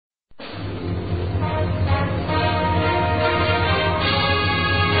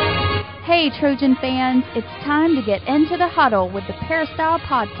Hey, Trojan fans, it's time to get into the huddle with the Peristyle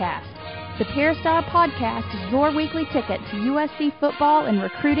Podcast. The Peristyle Podcast is your weekly ticket to USC football and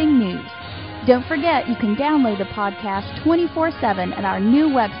recruiting news. Don't forget, you can download the podcast 24/7 at our new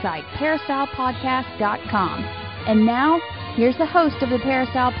website, peristylepodcast.com. And now, here's the host of the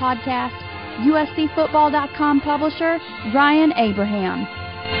Peristyle Podcast, USCFootball.com publisher, Ryan Abraham.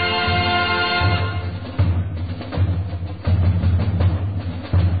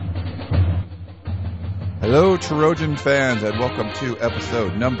 Hello, Trojan fans, and welcome to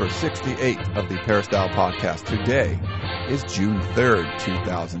episode number 68 of the Peristyle Podcast. Today is June 3rd,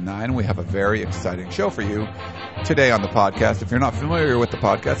 2009. We have a very exciting show for you today on the podcast. If you're not familiar with the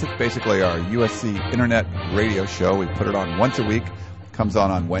podcast, it's basically our USC internet radio show. We put it on once a week. It comes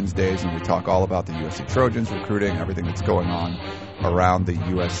on Wednesdays, and we talk all about the USC Trojans, recruiting, everything that's going on around the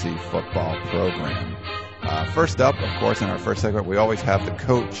USC football program. First up, of course, in our first segment, we always have the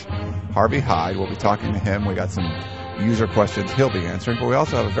coach, Harvey Hyde. We'll be talking to him. We got some user questions he'll be answering, but we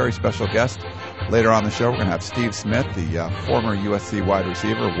also have a very special guest later on the show. We're going to have Steve Smith, the former USC wide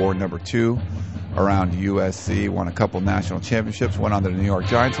receiver, wore number 2 around USC, won a couple national championships, went on to the New York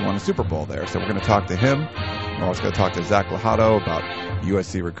Giants, and won a Super Bowl there. So we're going to talk to him. We're also going to talk to Zach Lahato about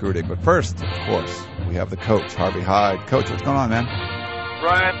USC recruiting. But first, of course, we have the coach, Harvey Hyde. Coach, what's going on, man?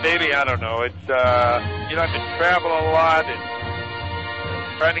 Ryan, maybe, I don't know. It's, I've been traveling a lot and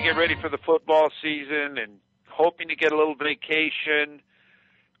trying to get ready for the football season and hoping to get a little vacation.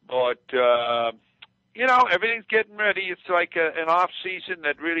 But, everything's getting ready. It's like an off-season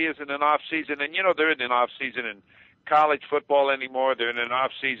that really isn't an off-season. And, there isn't an off-season in college football anymore. There isn't an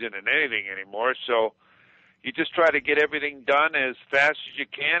off-season in anything anymore. So you just try to get everything done as fast as you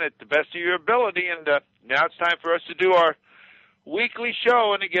can at the best of your ability. And now it's time for us to do our weekly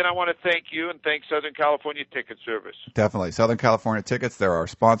show. And again, I want to thank you and thank Southern California Ticket Service. Definitely. Southern California Tickets, they're our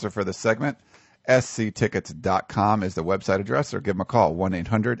sponsor for this segment. sctickets.com is the website address, or give them a call,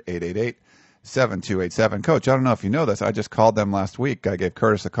 1-800-888-7287. Coach, I don't know if you know this. I just called them last week. I gave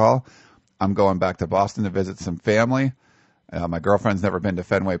Curtis a call. I'm going back to Boston to visit some family. My girlfriend's never been to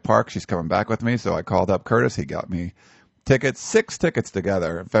Fenway Park. She's coming back with me, so I called up Curtis. He got me tickets, 6 tickets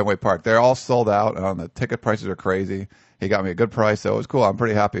together at Fenway Park. They're all sold out, and the ticket prices are crazy. He got me a good price, so it was cool. I'm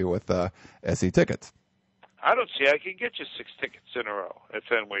pretty happy with SC Tickets. I don't see. I can get you 6 tickets in a row at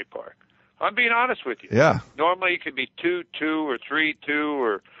Fenway Park. I'm being honest with you. Yeah. Normally it could be 2, or 3, 2,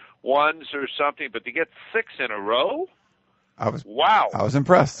 or 1s or something, but to get 6 in a row? Wow. I was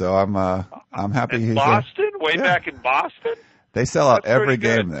impressed, so I'm happy. In Boston? Back in Boston? They sell out every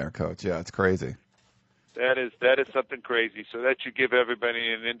game there, Coach. Yeah, it's crazy. That is something crazy. So that should give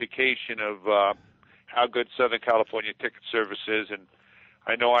everybody an indication of how good Southern California Ticket Service is. And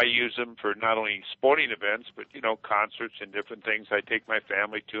I know I use them for not only sporting events, but, concerts and different things I take my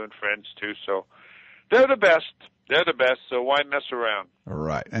family to and friends to. So they're the best. They're the best, so why mess around? All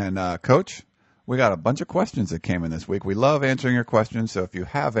right. And, Coach, we got a bunch of questions that came in this week. We love answering your questions, so if you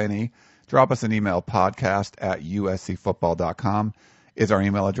have any, drop us an email, podcast@uscfootball.com is our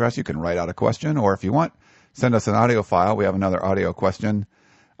email address. You can write out a question, or if you want, send us an audio file. We have another audio question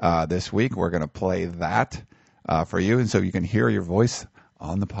this week. We're going to play that for you, and so you can hear your voice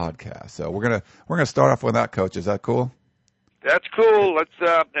on the podcast. So we're gonna start off with that, Coach. Is that cool? That's cool. Let's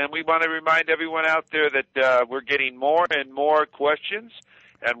and we want to remind everyone out there that we're getting more and more questions,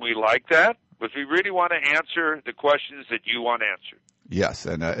 and we like that, but we really want to answer the questions that you want answered. Yes,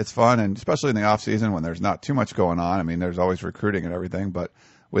 and it's fun, and especially in the off season when there's not too much going on. I mean, there's always recruiting and everything, but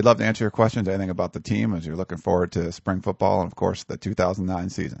we'd love to answer your questions, anything about the team as you're looking forward to spring football and, of course, the 2009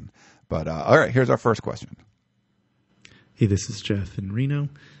 season. But all right, here's our first question. Hey, this is Jeff in Reno,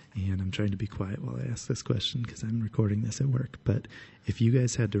 and I'm trying to be quiet while I ask this question because I'm recording this at work. But if you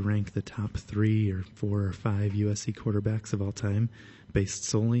guys had to rank the top 3 or 4 or 5 USC quarterbacks of all time based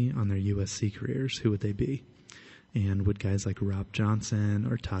solely on their USC careers, who would they be? And would guys like Rob Johnson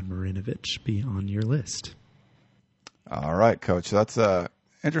or Todd Marinovich be on your list? All right, Coach. That's an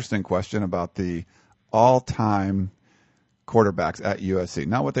interesting question about the all-time quarterbacks at USC.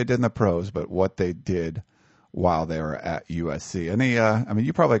 Not what they did in the pros, but what they did while they were at USC. Any,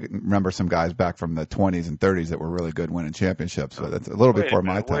 you probably remember some guys back from the 20s and 30s that were really good winning championships, but that's a little before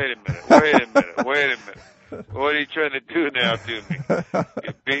my time. Wait a minute. What are you trying to do now to me?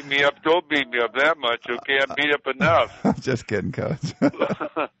 You beat me up. Don't beat me up that much, okay? I'm beat up enough. I'm just kidding, Coach.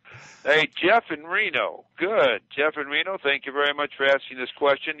 Hey, Jeff in Reno. Good. Jeff in Reno, thank you very much for asking this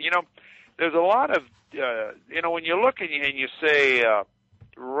question. There's a lot of, when you look and you say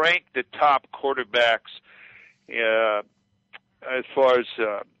rank the top quarterbacks as far as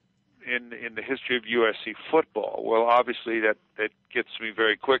in the history of USC football? Well, obviously that gets me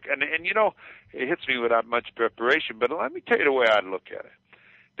very quick, and it hits me without much preparation. But let me tell you the way I look at it.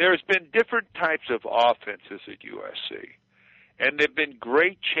 There's been different types of offenses at USC, and there've been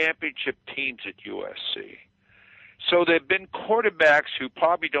great championship teams at USC. So there've been quarterbacks who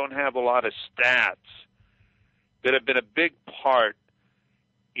probably don't have a lot of stats that have been a big part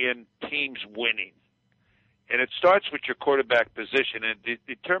in teams winning. And it starts with your quarterback position, and it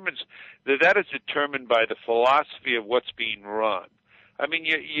determines that is determined by the philosophy of what's being run. I mean,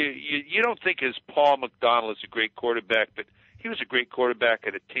 you don't think as Paul McDonald is a great quarterback, but he was a great quarterback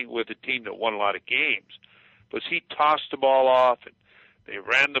at a team that won a lot of games. Because he tossed the ball off, and they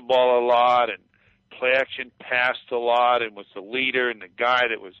ran the ball a lot, and play action passed a lot, and was the leader and the guy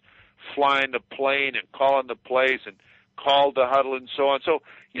that was flying the plane and calling the plays and called the huddle and so on. So,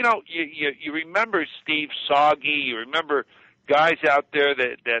 you remember Steve Soggy, you remember guys out there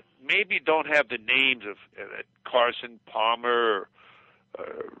that maybe don't have the names of Carson Palmer or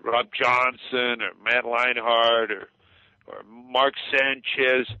Rob Johnson or Matt Leinart or Mark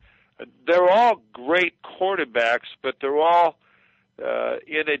Sanchez. They're all great quarterbacks, but they're all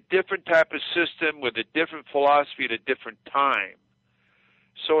in a different type of system with a different philosophy at a different time.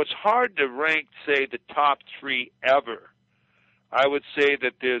 So it's hard to rank, say, the top three ever. I would say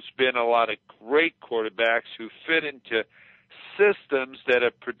that there's been a lot of great quarterbacks who fit into systems that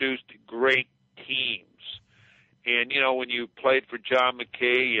have produced great teams. And, when you played for John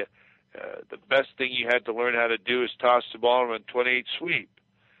McKay, the best thing you had to learn how to do is toss the ball and run 28 sweep.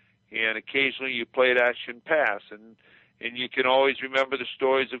 And occasionally you played action pass. And you can always remember the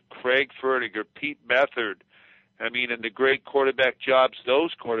stories of Craig Fertig, Pete Method, and the great quarterback jobs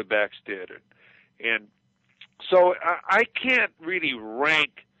those quarterbacks did. And so I can't really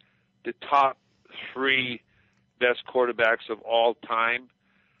rank the top three best quarterbacks of all time.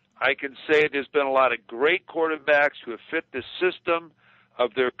 I can say there's been a lot of great quarterbacks who have fit the system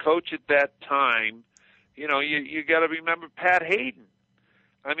of their coach at that time. You got to remember Pat Hayden.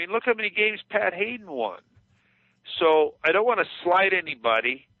 Look how many games Pat Hayden won. So I don't want to slight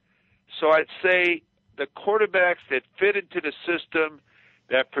anybody. So I'd say the quarterbacks that fit into the system,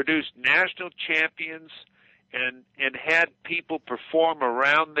 that produced national champions and had people perform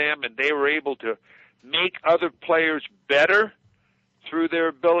around them, and they were able to make other players better through their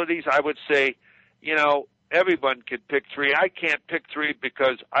abilities, I would say, everyone could pick three. I can't pick three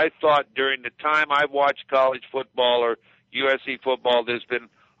because I thought during the time I watched college football or USC football, there's been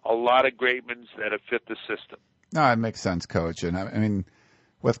a lot of great ones that have fit the system. No, it makes sense, Coach. And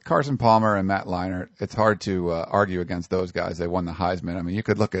with Carson Palmer and Matt Leinart, it's hard to argue against those guys. They won the Heisman. You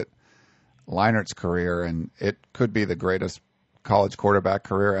could look at Leinart's career, and it could be the greatest college quarterback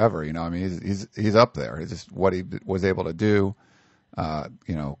career ever. He's up there. It's just what he was able to do.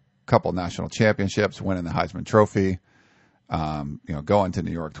 Couple national championships, winning the Heisman Trophy. Going to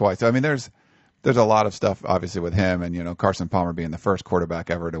New York twice. So, there's a lot of stuff obviously with him, and Carson Palmer being the first quarterback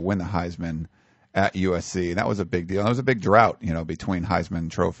ever to win the Heisman at USC. And that was a big deal. And it was a big drought, between Heisman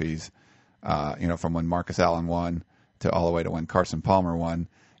trophies, from when Marcus Allen won to all the way to when Carson Palmer won.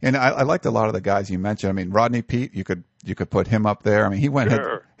 And I liked a lot of the guys you mentioned. Rodney Peete, you could put him up there. He went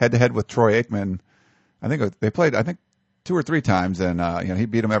head to head with Troy Aikman. I think they played 2 or 3 times, and he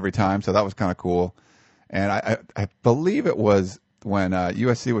beat him every time. So that was kind of cool. And I believe it was when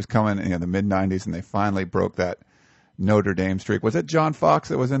USC was coming in the mid '90s, and they finally broke that Notre Dame streak. Was it John Fox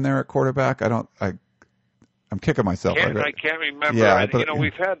that was in there at quarterback? I'm kicking myself. I can't remember. Yeah,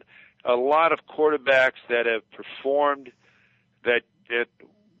 we've had a lot of quarterbacks that have performed that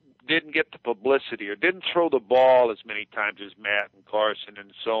didn't get the publicity or didn't throw the ball as many times as Matt and Carson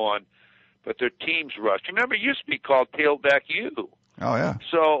and so on, but their teams rushed. Remember, it used to be called tailback U. Oh, yeah.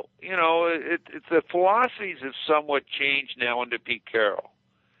 So, the philosophies have somewhat changed now under Pete Carroll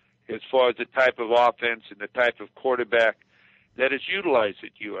as far as the type of offense and the type of quarterback that is utilized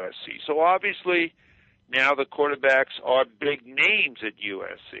at USC. So, obviously, now the quarterbacks are big names at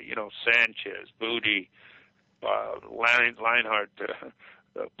USC. Sanchez, Booty, Leinart,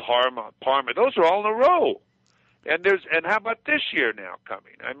 Palmer. Those are all in a row. And how about this year now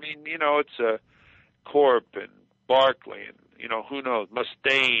coming? It's Corp and Barkley and, who knows,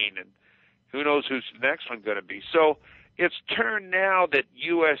 Mustaine, and who knows who's the next one going to be. So it's turned now that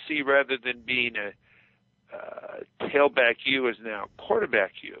USC, rather than being a tailback U, is now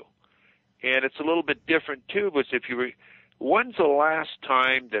quarterback U. And it's a little bit different, too, because when's the last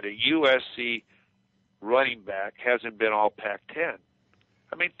time that a USC running back hasn't been all Pac-10?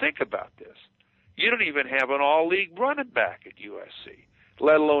 Think about this. You don't even have an all-league running back at USC,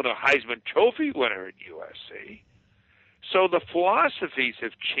 let alone a Heisman Trophy winner at USC. So the philosophies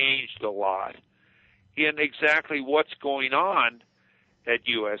have changed a lot in exactly what's going on at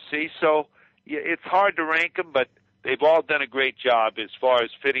USC. So it's hard to rank them, but they've all done a great job as far as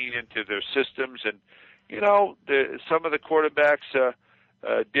fitting into their systems. And, some of the quarterbacks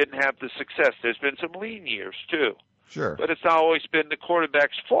didn't have the success. There's been some lean years, too. Sure. But it's not always been the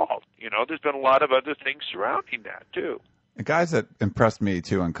quarterback's fault. There's been a lot of other things surrounding that, too. The guys that impressed me,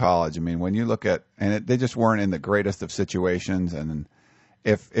 too, in college, I mean, when you look at – and they just weren't in the greatest of situations. And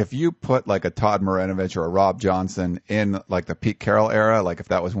if you put like a Todd Marinovich or a Rob Johnson in like the Pete Carroll era, like if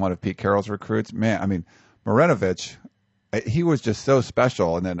that was one of Pete Carroll's recruits, man, I mean, Marinovich, he was just so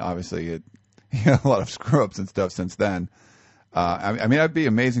special. And then obviously he had a lot of screw-ups and stuff since then. I mean, it'd be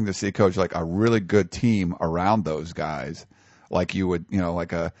amazing to see coach like a really good team around those guys, like you would,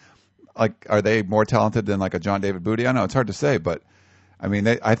 are they more talented than like a John David Booty? I know it's hard to say, but I mean,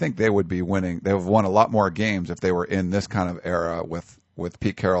 I think they would be winning. They would have won a lot more games if they were in this kind of era with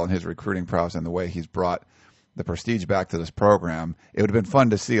Pete Carroll and his recruiting prowess and the way he's brought the prestige back to this program. It would have been fun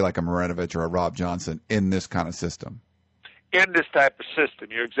to see like a Marinovich or a Rob Johnson in this kind of system. In this type of system,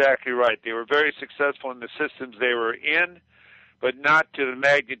 you're exactly right. They were very successful in the systems they were in, but not to the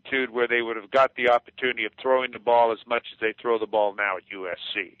magnitude where they would have got the opportunity of throwing the ball as much as they throw the ball now at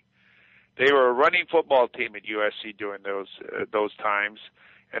USC. They were a running football team at USC during those times,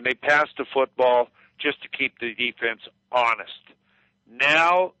 and they passed the football just to keep the defense honest.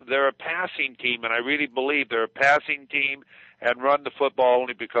 Now they're a passing team, and I really believe they're a passing team and run the football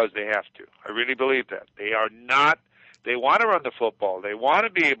only because they have to. I really believe that. They are not. They want to run the football. They want to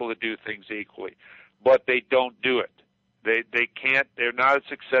be able to do things equally, but they don't do it. They can't. They're not as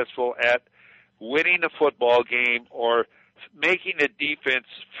successful at winning a football game or making the defense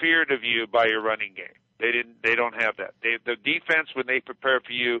feared of you by your running game. They don't have that. The defense, when they prepare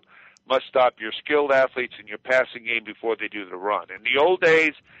for you, must stop your skilled athletes in your passing game before they do the run. In the old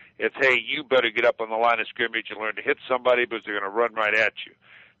days, it's, hey, you better get up on the line of scrimmage and learn to hit somebody because they're going to run right at you.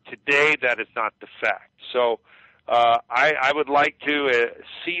 Today, that is not the fact. So I would like to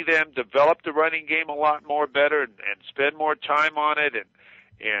see them develop the running game a lot more better and spend more time on it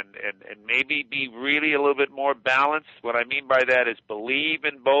and maybe be really a little bit more balanced. What I mean by that is believe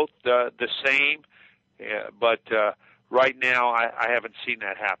in both the same, but right now I haven't seen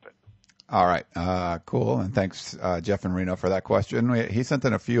that happen. All right. Cool. And thanks, Jeff in Reno, for that question. He sent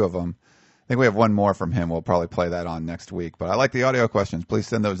in a few of them. I think we have one more from him. We'll probably play that on next week. But I like the audio questions. Please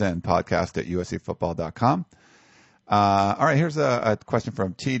send those in, podcast@uscfootball.com. All right. Here's a question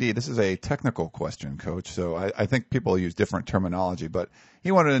from TD. This is a technical question, Coach. So I think people use different terminology. But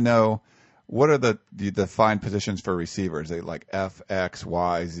he wanted to know, what are the defined positions for receivers? They like F, X,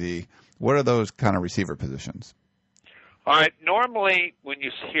 Y, Z. What are those kind of receiver positions? All right. Normally, when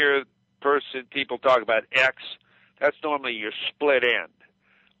you hear people talk about X, that's normally your split end,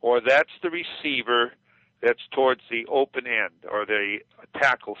 or that's the receiver that's towards the open end or the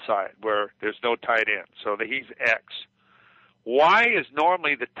tackle side where there's no tight end. So he's X. Y is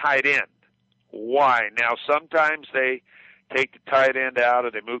normally the tight end. Y. Now, sometimes they take the tight end out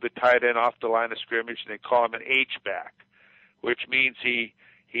or they move the tight end off the line of scrimmage and they call him an H-back, which means he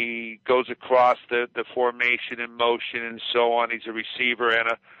goes across the formation and motion and so on. He's a receiver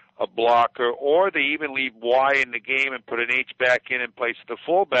and a blocker, or they even leave Y in the game and put an H-back in place of the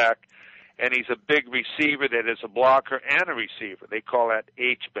fullback, and he's a big receiver that is a blocker and a receiver. They call that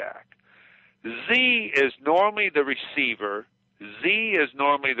H-back. Z is normally the receiver. Z is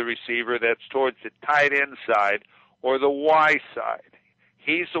normally the receiver that's towards the tight end side or the Y side.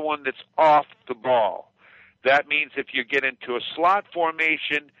 He's the one that's off the ball. That means if you get into a slot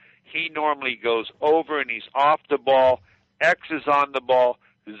formation, he normally goes over and he's off the ball. X is on the ball.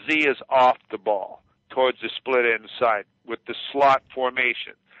 Z is off the ball towards the split end side with the slot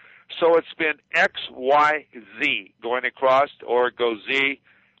formation. So it's been X, Y, Z going across, or it goes Z,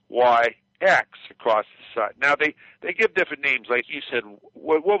 Y, X across the side. Now, they give different names. Like you said,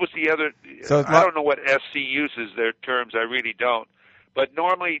 what was the other? So I don't know what SC uses their terms. I really don't. But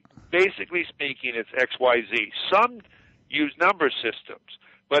normally, basically speaking, it's X, Y, Z. Some use number systems,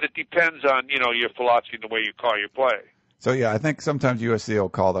 but it depends on, your philosophy and the way you call your play. So, yeah, I think sometimes USC will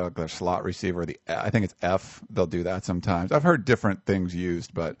call their slot receiver I think it's F. They'll do that sometimes. I've heard different things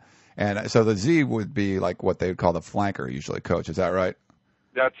used, and so the Z would be like what they would call the flanker usually, Coach. Is that right?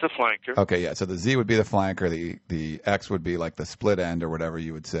 That's the flanker. Okay, yeah. So the Z would be the flanker. The X would be like the split end or whatever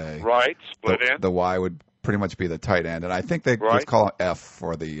you would say. Right, split end. The Y would pretty much be the tight end. And I think they would call it F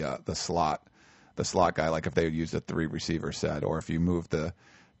for the slot guy, like if they would use a 3 receiver set or if you move the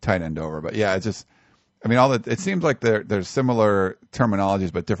tight end over. But, yeah, it's just – I mean, it seems like there's similar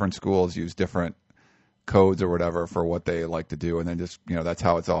terminologies, but different schools use different codes or whatever for what they like to do, and then just that's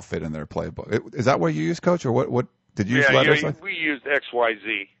how it's all fit in their playbook. Is that what you use, Coach, or what did you use letters? We used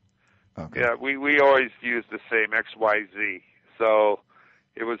XYZ. Okay. Yeah, we always used the same XYZ. So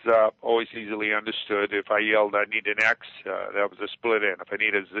it was always easily understood. If I yelled I need an X, that was a split end. If I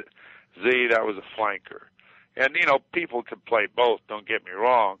need a Z, that was a flanker. And people can play both. Don't get me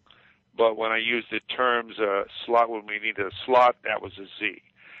wrong. But when I used the terms slot, when we needed a slot, that was a Z.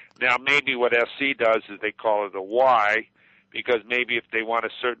 Now, maybe what SC does is they call it a Y, because maybe if they want a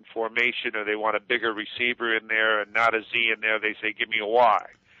certain formation or they want a bigger receiver in there and not a Z in there, they say, give me a Y.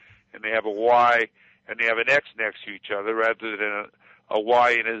 And they have a Y and they have an X next to each other rather than a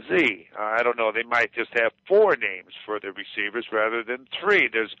Y and a Z. I don't know. They might just have 4 names for the receivers rather than 3.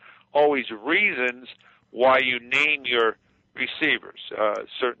 There's always reasons why you name your receivers,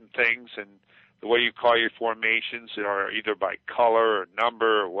 certain things, and the way you call your formations are either by color or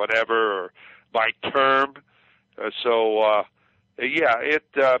number or whatever, or by term.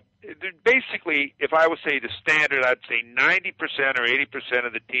 Basically, if I would say the standard, I'd say 90% or 80%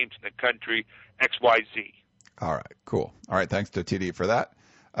 of the teams in the country, XYZ. All right, cool. All right, thanks to TD for that.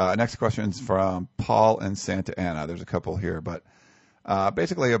 Next question is from Paul in Santa Ana. There's a couple here, but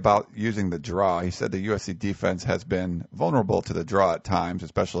basically about using the draw. He said the USC defense has been vulnerable to the draw at times,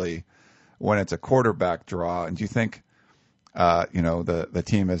 especially when it's a quarterback draw. And do you think, the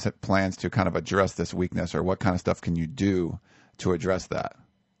team has plans to kind of address this weakness, or what kind of stuff can you do to address that?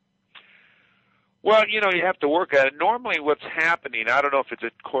 Well, you have to work at it. Normally what's happening, I don't know if it's a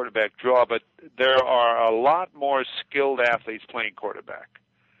quarterback draw, but there are a lot more skilled athletes playing quarterback,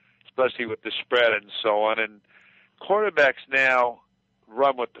 especially with the spread and so on. And quarterbacks now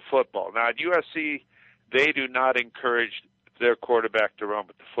run with the football. Now, at USC, they do not encourage their quarterback to run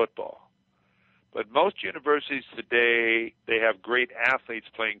with the football. But most universities today, they have great athletes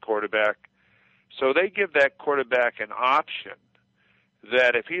playing quarterback, so they give that quarterback an option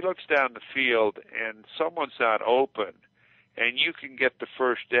that if he looks down the field and someone's not open and you can get the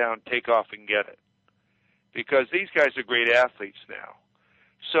first down, take off and get it. Because these guys are great athletes now.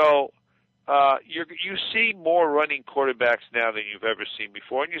 So you see more running quarterbacks now than you've ever seen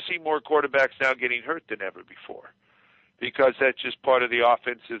before, and you see more quarterbacks now getting hurt than ever before, because that's just part of the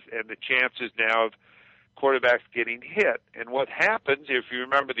offenses and the chances now of quarterbacks getting hit. And what happens, if you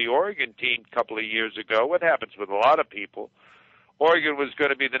remember the Oregon team a couple of years ago, what happens with a lot of people, Oregon was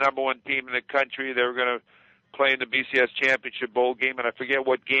going to be the number 1 team in the country. They were going to play in the BCS Championship Bowl game, and I forget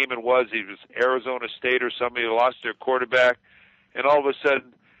what game it was. It was Arizona State or somebody who lost their quarterback, and all of a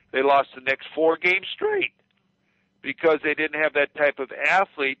sudden they lost the next 4 games straight because they didn't have that type of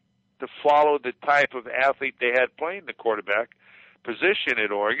athlete to follow the type of athlete they had playing the quarterback position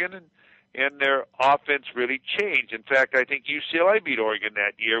at Oregon, and their offense really changed. In fact, I think UCLA beat Oregon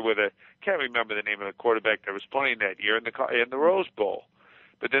that year with can't remember the name of the quarterback that was playing that year in the Rose Bowl.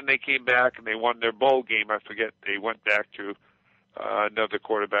 But then they came back and they won their bowl game. I forget, they went back to another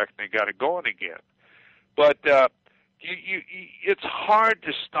quarterback and they got it going again. But it's hard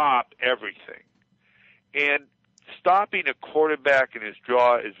to stop everything. And stopping a quarterback in his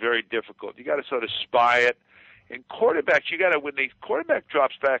draw is very difficult. You got to sort of spy it. And quarterbacks, when the quarterback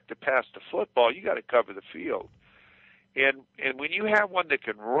drops back to pass the football, you got to cover the field. And when you have one that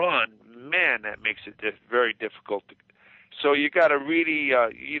can run, man, that makes it very difficult. So you got to really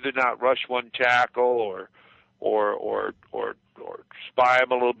either not rush one tackle or spy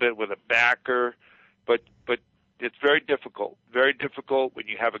him a little bit with a backer, but it's very difficult. Very difficult when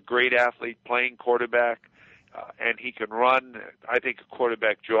you have a great athlete playing quarterback. And he can run. I think a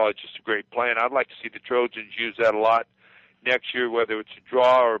quarterback draw is just a great play, and I'd like to see the Trojans use that a lot next year, whether it's a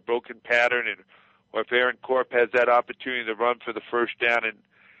draw or a broken pattern, or if Aaron Corp has that opportunity to run for the first down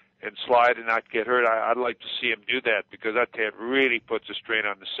and slide and not get hurt. I'd like to see him do that, because that really puts a strain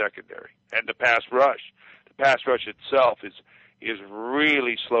on the secondary and the pass rush. The pass rush itself is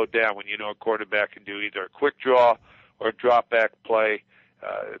really slowed down when a quarterback can do either a quick draw or a drop back play.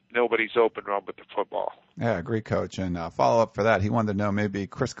 Nobody's open run with the football. Yeah, great, Coach. And follow up for that, he wanted to know maybe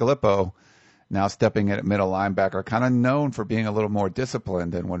Chris Gallipo, now stepping in at middle linebacker, kind of known for being a little more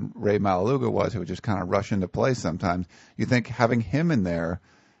disciplined than when Ray Malaluga was, who would just kind of rush into play sometimes. You think having him in there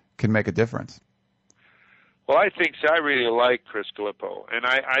can make a difference? Well, I think so. I really like Chris Gallipo, and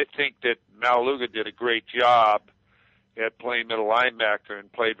I think that Malaluga did a great job at playing middle linebacker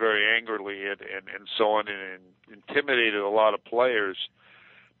and played very angrily and so on, and intimidated a lot of players.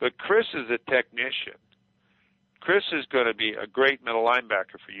 But Chris is a technician. Chris is going to be a great middle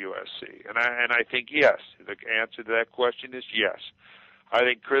linebacker for USC. And I think yes. The answer to that question is yes. I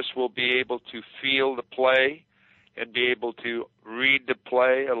think Chris will be able to feel the play and be able to read the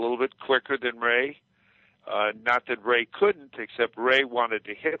play a little bit quicker than Ray. Not that Ray couldn't, except Ray wanted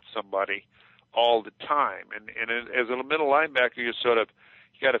to hit somebody all the time. And as a middle linebacker, you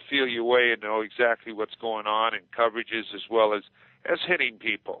got to feel your way and know exactly what's going on in coverages as well as hitting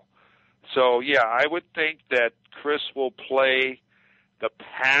people. So, yeah, I would think that Chris will play the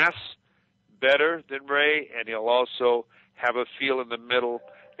pass better than Ray, and he'll also have a feel in the middle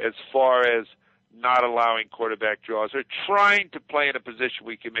as far as not allowing quarterback draws or trying to play in a position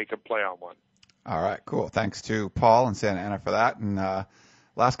we can make a play on one. All right, cool. Thanks to Paul in Santa Ana for that. And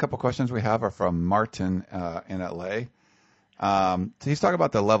last couple questions we have are from Martin in L.A. So he's talking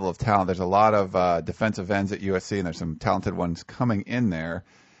about the level of talent. There's a lot of defensive ends at USC, and there's some talented ones coming in there.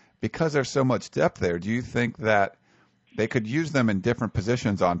 Because there's so much depth there, do you think that they could use them in different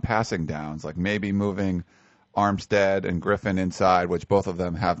positions on passing downs, like maybe moving Armstead and Griffin inside, which both of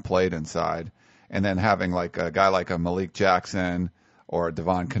them have played inside, and then having like a guy like a Malik Jackson or a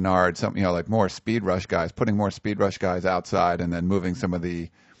Devon Kennard, something, like more speed rush guys, putting more speed rush guys outside and then moving some of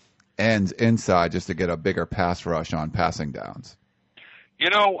the ends inside just to get a bigger pass rush on passing downs?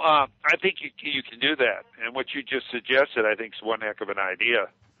 I think you can do that. And what you just suggested, I think, is one heck of an idea.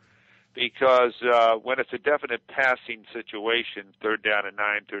 Because when it's a definite passing situation, 3rd down and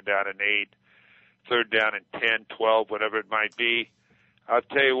 9, 3rd down and 8, 3rd down and 10, 12, whatever it might be, I'll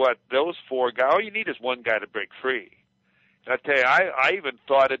tell you what, those 4 guys, all you need is one guy to break free. And I'll tell you, I even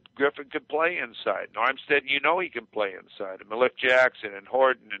thought that Griffin could play inside. And Armstead, he can play inside. And Malik Jackson and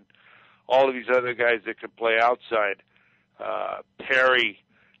Horton and all of these other guys that can play outside. Perry.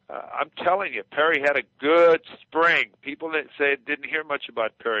 I'm telling you, Perry had a good spring. People that say didn't hear much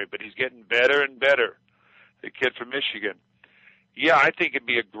about Perry, but he's getting better and better, the kid from Michigan. Yeah, I think it'd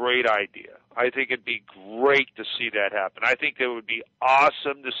be a great idea. I think it'd be great to see that happen. I think it would be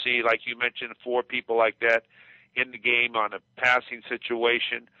awesome to see, like you mentioned, 4 people like that in the game on a passing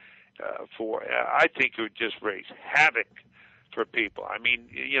situation. I think it would just raise havoc for people. I mean,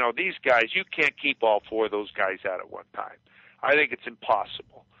 these guys, you can't keep all 4 of those guys out at one time. I think it's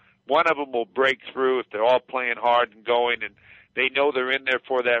impossible. One of them will break through if they're all playing hard and going, and they know they're in there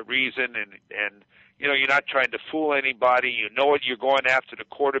for that reason. And you're not trying to fool anybody. You know what you're going after the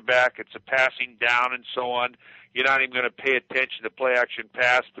quarterback. It's a passing down and so on. You're not even going to pay attention to play action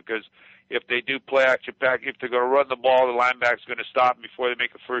pass because if they do play action pass, if they're going to run the ball, the linebacker's going to stop them before they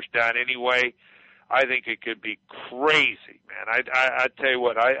make a first down anyway. I think it could be crazy, man. I tell you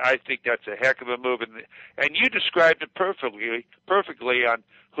what, I think that's a heck of a move, and you described it perfectly on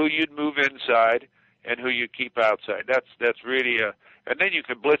who you'd move inside and who you keep outside. That's really and then you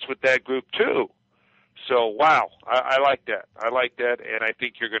can blitz with that group too. So wow, I like that. I like that, and I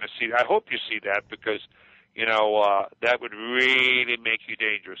think you're going to see. I hope you see that because that would really make you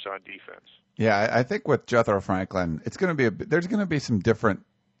dangerous on defense. Yeah, I think with Jethro Franklin, it's going to be there's going to be some different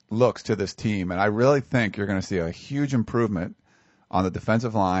looks to this team, and I really think you're going to see a huge improvement on the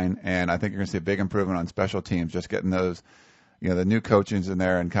defensive line, and I think you're going to see a big improvement on special teams, just getting those, the new coachings in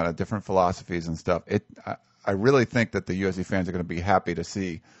there and kind of different philosophies and stuff. I really think that the USC fans are going to be happy to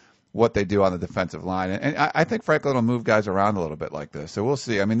see what they do on the defensive line, and I think Franklin will move guys around a little bit like this, so we'll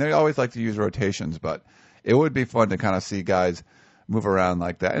see. I mean, they always like to use rotations, but it would be fun to kind of see guys move around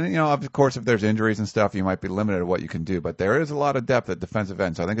like that. And, of course, if there's injuries and stuff, you might be limited to what you can do. But there is a lot of depth at defensive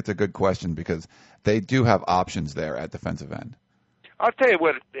end. So I think it's a good question because they do have options there at defensive end. I'll tell you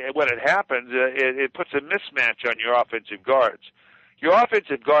when it happens, it puts a mismatch on your offensive guards. Your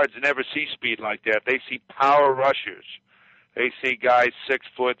offensive guards never see speed like that. They see power rushers. They see guys 6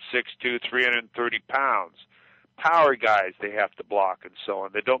 foot, 6'2", 330 pounds. Power guys they have to block and so on.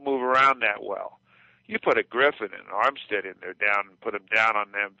 They don't move around that well. You put a Griffin and Armstead in there down and put them down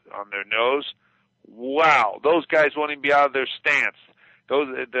on their nose. Wow, those guys won't even be out of their stance.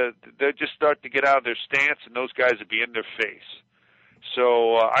 They'll just start to get out of their stance, and those guys will be in their face.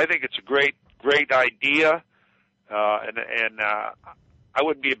 So I think it's a great idea, and I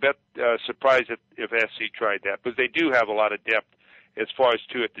wouldn't be a bit surprised if SC tried that because they do have a lot of depth as far as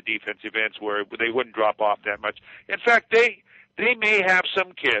too at the defensive ends where they wouldn't drop off that much. In fact, they may have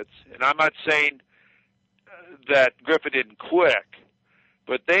some kids, and I'm not saying that Griffin didn't quick,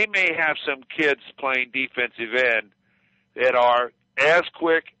 but they may have some kids playing defensive end that are as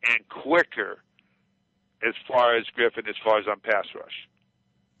quick and quicker as far as Griffin, as far as on pass rush.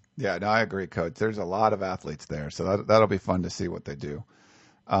 Yeah, no, I agree, Coach. There's a lot of athletes there, so that'll be fun to see what they do.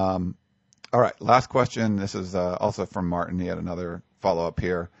 All right, last question. This is also from Martin. He had another follow-up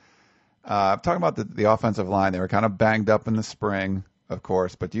here. I'm talking about the offensive line. They were kind of banged up in the spring, of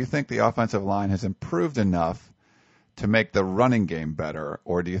course, but do you think the offensive line has improved enough to make the running game better,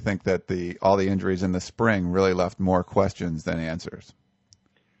 or do you think that all the injuries in the spring really left more questions than answers?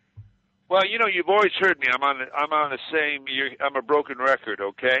 Well, you've always heard me. I'm on the same. I'm a broken record.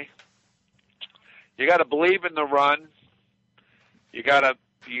 Okay. You got to believe in the run. You got to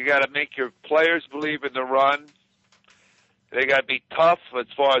make your players believe in the run. They got to be tough as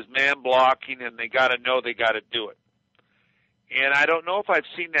far as man blocking, and they got to know they got to do it. And I don't know if I've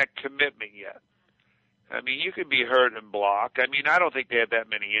seen that commitment yet. I mean, you can be hurt and block. I mean, I don't think they have that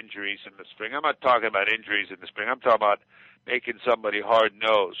many injuries in the spring. I'm not talking about injuries in the spring. I'm talking about making somebody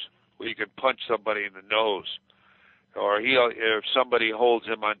hard-nosed, where you can punch somebody in the nose. Or if somebody holds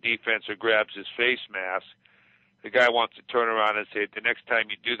him on defense or grabs his face mask, the guy wants to turn around and say, the next time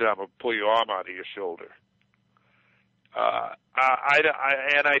you do that, I'm going to pull your arm out of your shoulder.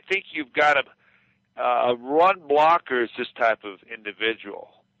 And I think you've got a run blocker is this type of individual.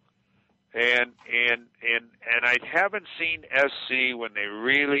 And I haven't seen SC when they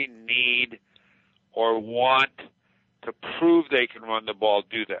really need or want to prove they can run the ball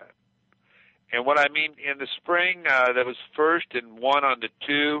do that. And what I mean, in the spring, that was first and 1 on the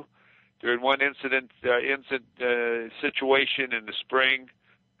 2 during one situation in the spring,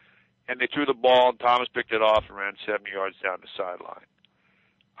 and they threw the ball, and Thomas picked it off and ran 7 yards down the sideline.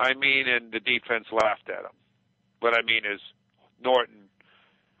 I mean, and the defense laughed at him. What I mean is Norton,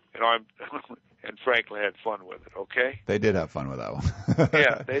 and Franklin had fun with it, okay? They did have fun with that one.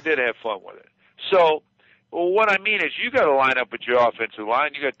 Yeah, they did have fun with it. So, what I mean is, you got to line up with your offensive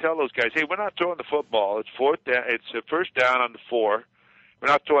line. You got to tell those guys, hey, we're not throwing the football. It's fourth down. It's a first down on the 4. We're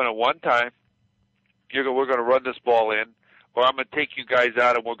not throwing it one time. We're going to run this ball in, or I'm going to take you guys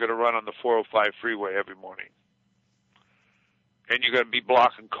out and we're going to run on the 405 freeway every morning. And you're going to be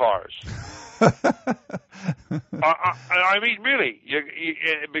blocking cars. I mean, really,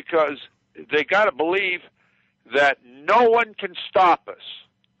 because they got to believe that no one can stop us.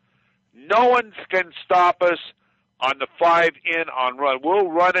 No one can stop us on the 5 in on run. We'll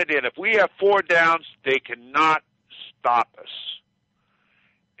run it in. If we have 4 downs, they cannot stop us.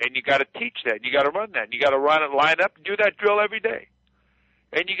 And you got to teach that. You got to run that. You got to run it, line up, and do that drill every day.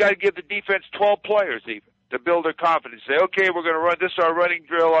 And you got to give the defense 12 players even to build their confidence. Say, okay, we're going to run this our running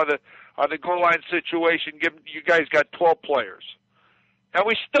drill on the goal line situation. You guys got 12 players. And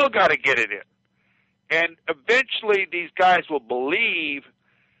we still got to get it in. And eventually these guys will believe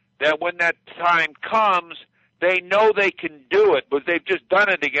that when that time comes, they know they can do it, but they've just done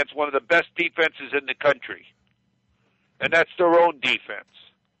it against one of the best defenses in the country. And that's their own defense.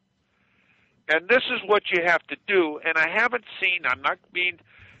 And this is what you have to do. And I haven't seen, I'm not being,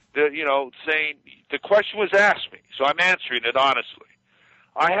 saying, the question was asked me, so I'm answering it honestly.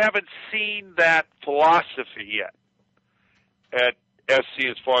 I haven't seen that philosophy yet at SC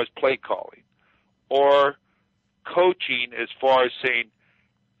as far as play calling or coaching as far as saying,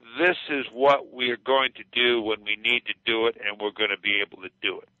 this is what we are going to do when we need to do it, and we're going to be able to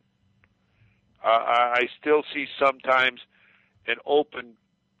do it. I still see sometimes an open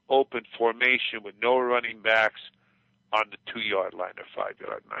formation with no running backs on the 2-yard line or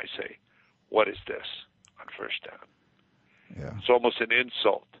 5-yard line. And I say, what is this on first down? Yeah. It's almost an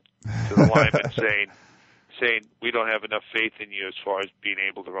insult to the lineman saying we don't have enough faith in you as far as being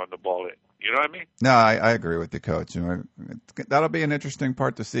able to run the ball in. You know what I mean? No, I agree with you, Coach. That'll be an interesting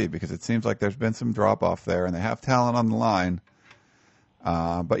part to see because it seems like there's been some drop-off there, and they have talent on the line.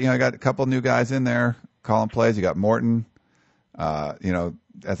 But, you got a couple new guys in there calling plays. You got Morton, as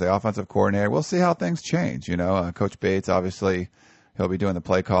the offensive coordinator. We'll see how things change. Coach Bates, obviously, he'll be doing the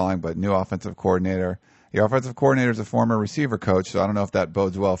play calling, but new offensive coordinator. The offensive coordinator is a former receiver coach, so I don't know if that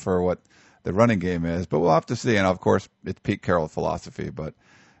bodes well for what the running game is. But we'll have to see. And, of course, it's Pete Carroll's philosophy. But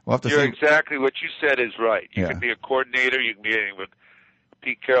we'll have to see. Exactly what you said is right. You can be a coordinator. You can be anything. But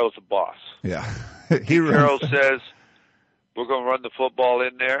Pete Carroll's the boss. Yeah. Pete Carroll says, we're going to run the football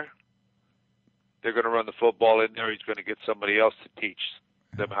in there. They're going to run the football in there. He's going to get somebody else to teach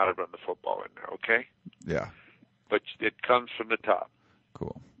them how to run the football in there, okay? Yeah. But it comes from the top.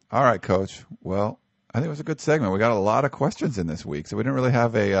 Cool. All right, Coach. Well, I think it was a good segment. We got a lot of questions in this week, so we didn't really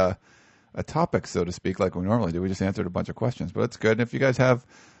have a topic, so to speak, like we normally do. We just answered a bunch of questions, but it's good. And if you guys have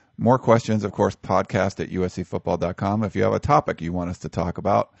more questions, of course, podcast@uscfootball.com. If you have a topic you want us to talk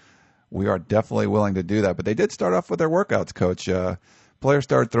about, we are definitely willing to do that. But they did start off with their workouts, Coach. Players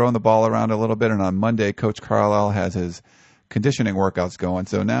started throwing the ball around a little bit, and on Monday, Coach Carlisle has his conditioning workouts going.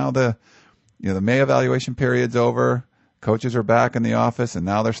 So now the May evaluation period's over. Coaches are back in the office, and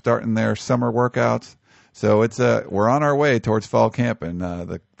now they're starting their summer workouts. So we're on our way towards fall camp in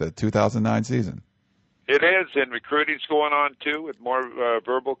the 2009 season. It is, and recruiting's going on too with more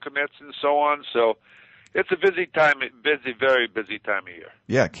verbal commits and so on. So, It's a very busy time of year.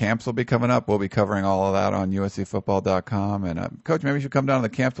 Yeah, camps will be coming up. We'll be covering all of that on USCFootball.com. And, Coach, maybe you should come down to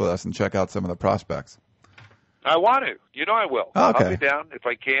the camps with us and check out some of the prospects. I want to. You know I will. Okay. I'll be down if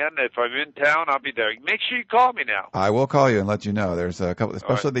I can. If I'm in town, I'll be there. Make sure you call me now. I will call you and let you know. There's a couple,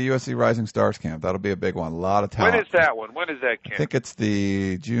 especially the USC Rising Stars camp. That'll be a big one. A lot of talent. When is that one? When is that camp? I think it's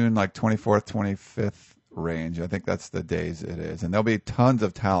the June 24th, 25th range. I think that's the days it is. And there'll be tons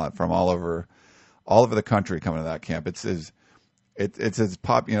of talent from all over the country coming to that camp. It's as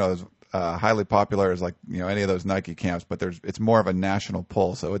highly popular as any of those Nike camps, but it's more of a national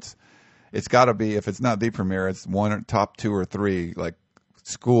pull. So it's got to be, if it's not the premier, it's one or top 2 or 3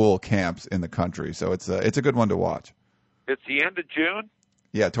 school camps in the country. So it's a good one to watch. It's the end of June?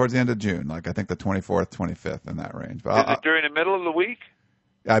 Yeah, towards the end of June, I think the 24th, 25th in that range. But is it during the middle of the week?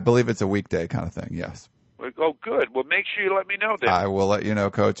 I believe it's a weekday kind of thing. Yes. Oh, good. Well, make sure you let me know then. I will let you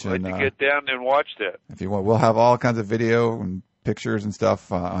know, Coach. I'd like to get down and watch that. If you want, we'll have all kinds of video and pictures and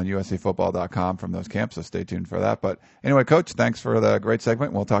stuff on USCFootball.com from those camps, so stay tuned for that. But anyway, Coach, thanks for the great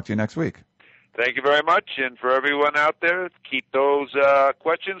segment. We'll talk to you next week. Thank you very much. And for everyone out there, keep those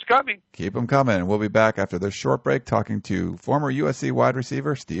questions coming. Keep them coming. We'll be back after this short break talking to former USC wide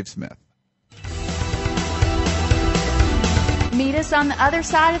receiver Steve Smith. Meet us on the other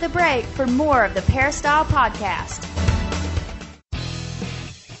side of the break for more of the Peristyle Podcast.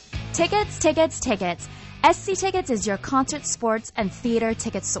 Tickets, tickets, tickets. SC Tickets is your concert, sports, and theater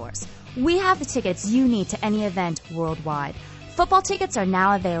ticket source. We have the tickets you need to any event worldwide. Football tickets are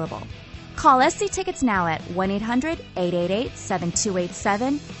now available. Call SC Tickets now at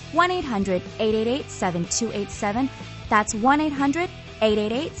 1-800-888-7287, 1-800-888-7287. That's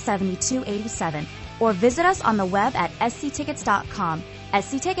 1-800-888-7287. Or visit us on the web at sctickets.com.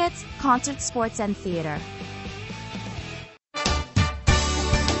 SC Tickets, concert, sports, and theater.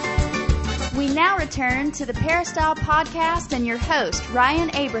 We now return to the Peristyle Podcast and your host,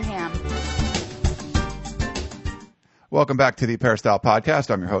 Ryan Abraham. Welcome back to the Peristyle Podcast.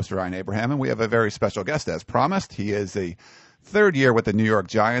 I'm your host, Ryan Abraham, and we have a very special guest, as promised. He is a third year with the New York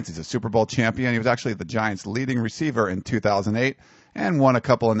Giants. He's a Super Bowl champion. He was actually the Giants' leading receiver in 2008 and won a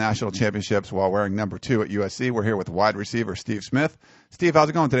couple of national championships while wearing number 2 at USC. We're here with wide receiver Steve Smith. Steve, how's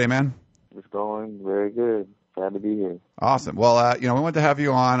it going today, man? It's going very good. Glad to be here. Awesome. Well, we wanted to have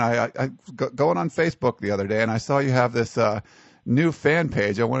you on. I going on Facebook the other day, and I saw you have this new fan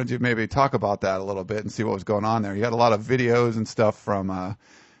page. I wanted you to maybe talk about that a little bit and see what was going on there. You had a lot of videos and stuff from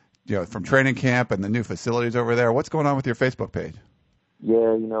training camp and the new facilities over there. What's going on with your Facebook page?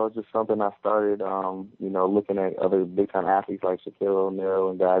 Yeah, it's just something I started, looking at other big-time athletes like Shaquille O'Neal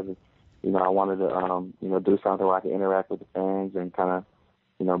and guys. I wanted to, do something where I could interact with the fans and kind of,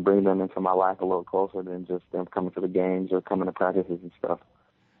 bring them into my life a little closer than just them coming to the games or coming to practices and stuff.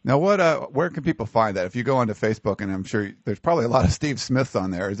 Now, where can people find that? If you go onto Facebook, and I'm sure there's probably a lot of Steve Smiths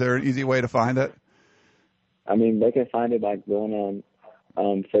on there, is there an easy way to find it? I mean, they can find it by going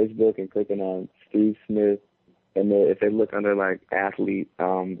on Facebook and clicking on Steve Smith. And then if they look under athlete,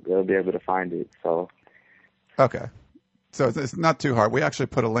 they'll be able to find it. So, okay, so it's not too hard. We actually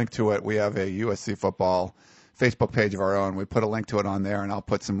put a link to it. We have a USC football Facebook page of our own. We put a link to it on there, and I'll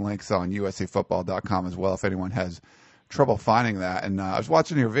put some links on USCFootball.com as well if anyone has trouble finding that. And I was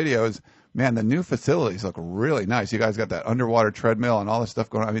watching your videos. Man, the new facilities look really nice. You guys got that underwater treadmill and all this stuff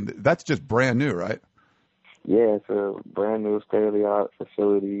going on. I mean, that's just brand new, right? Yeah, it's a brand new state-of-the-art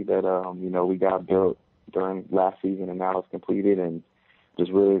facility that we got built during last season, and now it's completed, and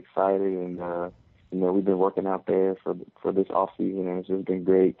just really excited. And we've been working out there for this off season, and it's just been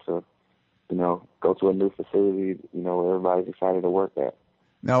great to go to a new facility where everybody's excited to work at.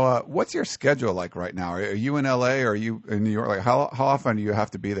 Now, what's your schedule like right now? Are you in LA or are you in New York? Like, how often do you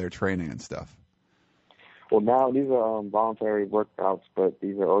have to be there training and stuff? Well, now these are voluntary workouts, but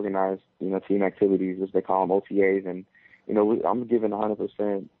these are organized team activities, as they call them, OTAs, and I'm giving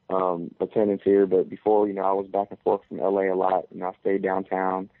 100% attendance here, but before, I was back and forth from LA a lot. I stayed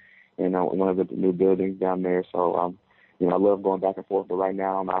downtown in one of the new buildings down there. So, I love going back and forth, but right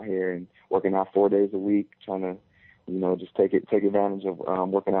now I'm out here and working out 4 days a week, trying to, just take advantage of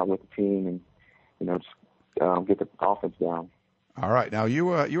working out with the team and, get the offense down. All right. Now, you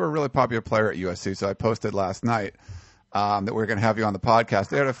were a really popular player at USC, so I posted last night that we were going to have you on the podcast.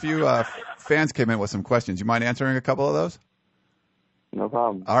 There had a few fans came in with some questions. You mind answering a couple of those? No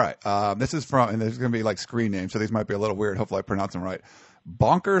problem. All right. This is from, and there's going to be screen names, so these might be a little weird. Hopefully I pronounce them right.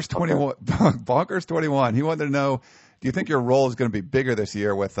 Bonkers21. Okay. Bonkers21. He wanted to know, do you think your role is going to be bigger this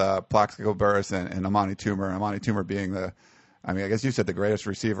year with Plaxico Burress and Amani Toomer? Amani Toomer being I guess you said the greatest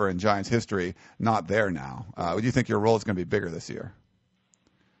receiver in Giants history, not there now. Do you think your role is going to be bigger this year?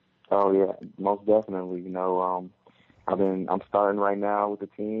 Oh yeah, most definitely. I'm starting right now with the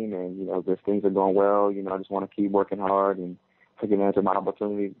team, and just things are going well. I just want to keep working hard and taking advantage of my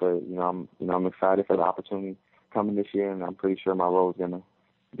opportunities. But I'm excited for the opportunity coming this year, and I'm pretty sure my role is gonna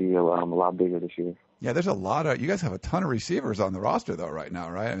be a lot bigger this year. Yeah, there's a lot of, you guys have a ton of receivers on the roster though right now,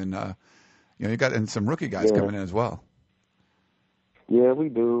 right? And you got some rookie guys coming in as well. Yeah, we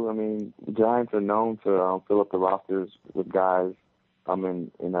do. I mean, the Giants are known to fill up the rosters with guys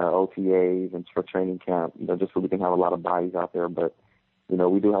in OTAs and for training camp, just so we can have a lot of bodies out there. But,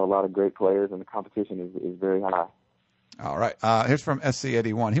 we do have a lot of great players, and the competition is very high. All right. Here's from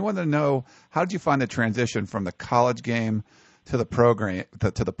SC81. He wanted to know, how did you find the transition from the college game to the pro game,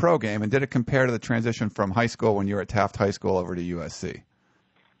 and did it compare to the transition from high school when you were at Taft High School over to USC?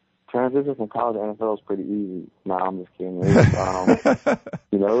 Transition from college to NFL was pretty easy. No, I'm just kidding. It was,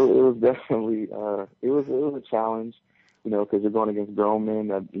 it was definitely it was a challenge, because you're going against grown men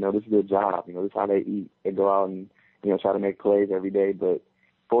that this is their job. This is how they eat. They go out and try to make plays every day. But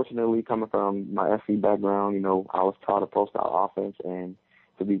fortunately, coming from my SC background, I was taught a pro-style offense, and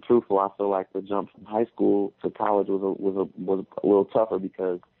to be truthful, I feel like the jump from high school to college was a little tougher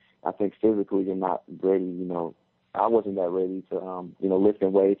because I think physically you're not ready. I wasn't that ready to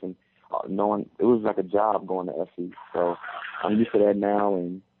lifting weights and knowing it was like a job going to SC. So I'm used to that now,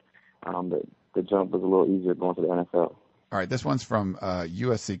 and the jump was a little easier going to the NFL. All right, this one's from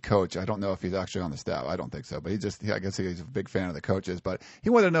USC coach. I don't know if he's actually on the staff. I don't think so, but I guess he's a big fan of the coaches. But he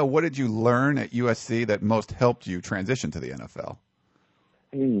wanted to know, what did you learn at USC that most helped you transition to the NFL?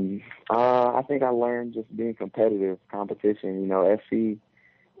 I think I learned just being competitive, competition. SC,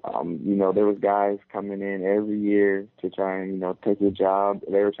 there was guys coming in every year to try and, take your job.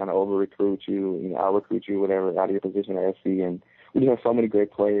 They were trying to over-recruit you, out-recruit you, whatever, out of your position at SC. And we just have so many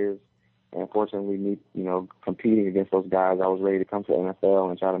great players. And fortunately, me, competing against those guys, I was ready to come to the NFL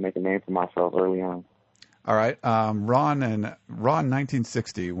and try to make a name for myself early on. All right. Ron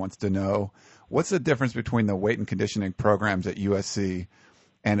 1960 wants to know, what's the difference between the weight and conditioning programs at USC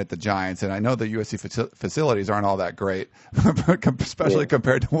and at the Giants? And I know the USC facilities aren't all that great, especially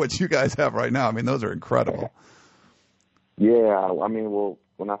compared to what you guys have right now. I mean, those are incredible. Yeah, I mean,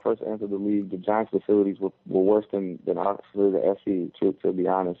 when I first entered the league, the Giants facilities were worse than our facilities at SC, to be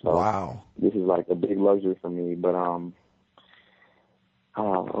honest. So wow. This is like a big luxury for me. But I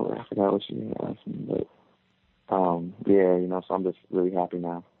forgot what you asked me. But so I'm just really happy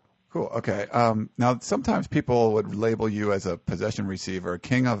now. Cool. Okay. Now, sometimes people would label you as a possession receiver.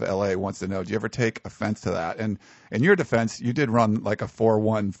 King of LA wants to know, do you ever take offense to that? And in your defense, you did run like a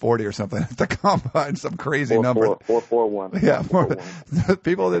 4.1 40 or something at the combine, some crazy number. 4.41. Yeah.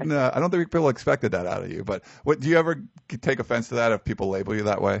 People didn't. I don't think people expected that out of you. But do you ever take offense to that if people label you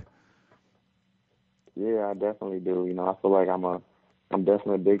that way? Yeah, I definitely do. I feel like I'm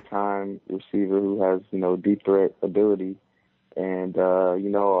definitely a big time receiver who has deep threat ability. And I've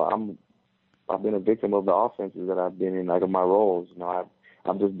been a victim of the offenses that I've been in, like of my roles. I've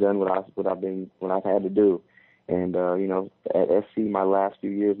just done what I've had to do. And at SC, my last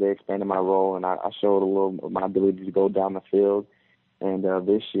few years, they expanded my role, and I showed a little of my ability to go down the field. And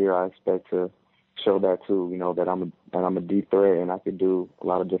this year, I expect to show that too. That I'm a deep threat, and I could do a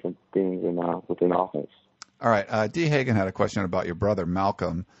lot of different things within offense. All right, D. Hagan had a question about your brother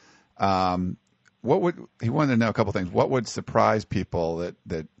Malcolm. He wanted to know a couple things. What would surprise people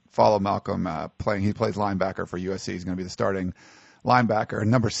that follow Malcolm playing? He plays linebacker for USC. He's going to be the starting linebacker.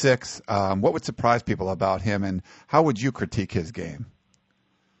 Number 6, what would surprise people about him, and how would you critique his game?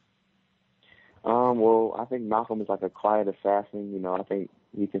 Well, I think Malcolm is like a quiet assassin. I think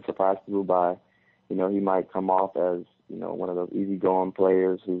he can surprise people by, he might come off as, one of those easygoing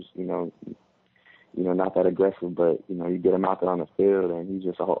players who's, not that aggressive, but, you get him out there on the field, and he's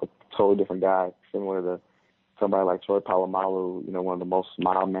just a totally different guy, similar to somebody like Troy Polamalu, one of the most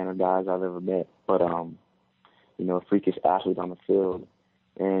mild-mannered guys I've ever met, but, a freakish athlete on the field.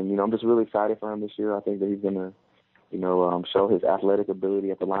 And, I'm just really excited for him this year. I think that he's going to, show his athletic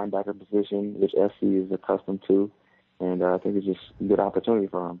ability at the linebacker position, which SC is accustomed to, and I think it's just a good opportunity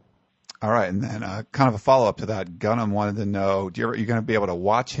for him. All right, and then kind of a follow-up to that, Gunham wanted to know, you're going to be able to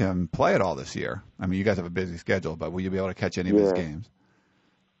watch him play at all this year? I mean, you guys have a busy schedule, but will you be able to catch any of his games?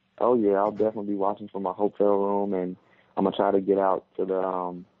 Oh, yeah, I'll definitely be watching from my hotel room, and I'm going to try to get out to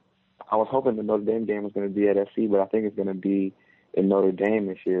the I was hoping the Notre Dame game was going to be at SC, but I think it's going to be in Notre Dame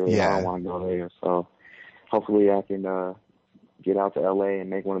this year. Yeah. I don't want to go there, so hopefully I can get out to L.A. and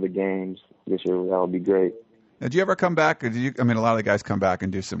make one of the games this year. That would be great. Now, do you ever come back? A lot of the guys come back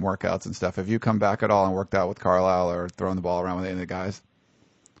and do some workouts and stuff. Have you come back at all and worked out with Carlisle or thrown the ball around with any of the guys?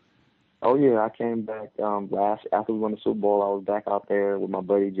 Oh, yeah, I came back last after we won the Super Bowl. I was back out there with my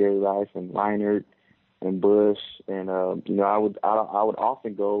buddy Jerry Rice and Leinart and Bush. And, I would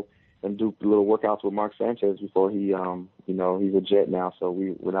often go and do little workouts with Mark Sanchez before he, he's a Jet now, so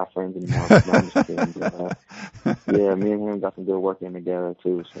we're not friends anymore. No, I'm just kidding. But, yeah, me and him got some good work in together,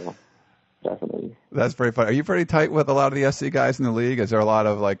 too, so definitely. That's pretty funny. Are you pretty tight with a lot of the SC guys in the league? Is there a lot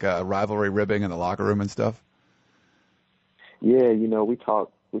of, rivalry ribbing in the locker room and stuff? Yeah, we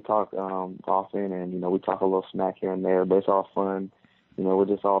talk often, and, we talk a little smack here and there, but it's all fun. We're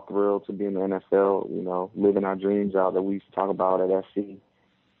just all thrilled to be in the NFL, living our dreams out that we talk about at SC.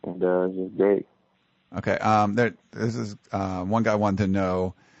 And it's just great. Okay. This is one guy wanted to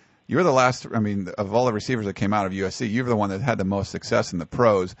know, you're the last, of all the receivers that came out of USC, you're the one that had the most success in the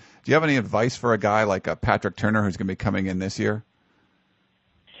pros. Do you have any advice for a guy like Patrick Turner who's going to be coming in this year?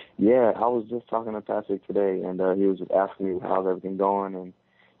 Yeah, I was just talking to Patrick today, and he was just asking me how's everything going, and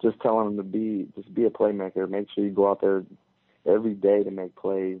just telling him to be a playmaker. Make sure you go out there every day to make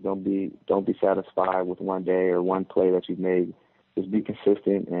plays. Don't be satisfied with one day or one play that you've made. Just be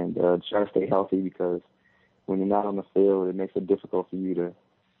consistent and try to stay healthy, because when you're not on the field, it makes it difficult for you to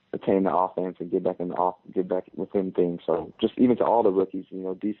attain the offense and get back within things. So just even to all the rookies,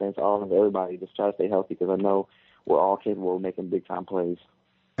 defense, all of everybody, just try to stay healthy, because I know we're all capable of making big time plays.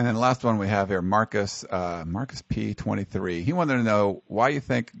 And then the last one we have here, Marcus P23. He wanted to know why you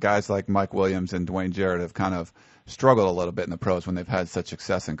think guys like Mike Williams and Dwayne Jarrett have kind of struggled a little bit in the pros when they've had such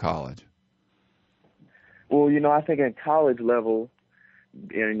success in college. Well, I think at college level,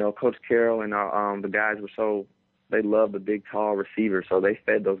 Coach Carroll and the guys they loved the big, tall receivers, so they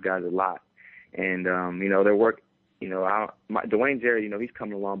fed those guys a lot. And, their work, Dwayne Jarrett, he's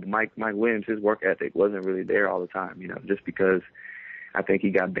coming along, but Mike Williams, his work ethic wasn't really there all the time, just because I think he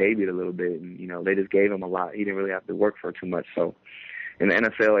got babied a little bit, and, they just gave him a lot. He didn't really have to work for too much. So in the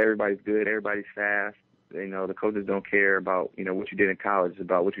NFL, everybody's good, everybody's fast. The coaches don't care about, what you did in college. It's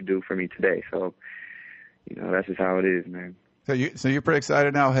about what you do for me today. So, that's just how it is, man. So you're pretty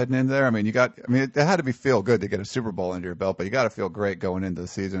excited now heading in there? It had to feel good to get a Super Bowl under your belt, but you got to feel great going into the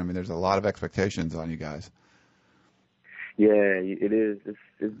season. There's a lot of expectations on you guys. Yeah, it is.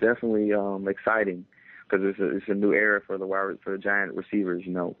 It's definitely exciting, because it's a new era for the Giant receivers.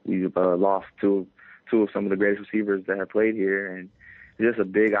 We've lost two of some of the greatest receivers that have played here, and it's just a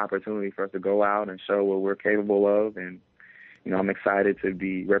big opportunity for us to go out and show what we're capable of. And I'm excited to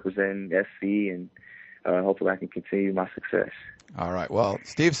be representing SC, and hopefully I can continue my success. All right. Well,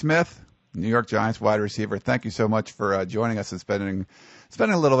 Steve Smith, New York Giants wide receiver, thank you so much for joining us and spending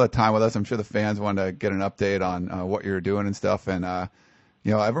a little bit of time with us. I'm sure the fans want to get an update on what you're doing and stuff. And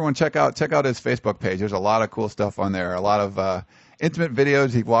everyone check out his Facebook page. There's a lot of cool stuff on there. A lot of intimate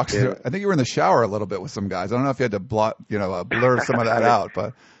videos he walks through. I think you were in the shower a little bit with some guys. I don't know if you had to blur some of that out,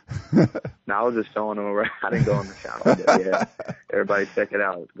 but. No, I was just showing them around. I didn't go in the shower. But yeah, everybody check it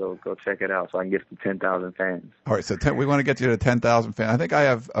out. Go check it out so I can get to 10,000 fans. All right, so we want to get you to 10,000 fans. I think I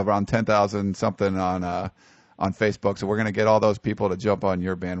have around 10,000 something on Facebook, so we're going to get all those people to jump on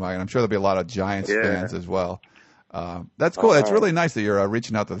your bandwagon. I'm sure there'll be a lot of Giants fans as well. That's cool. It's really nice that you're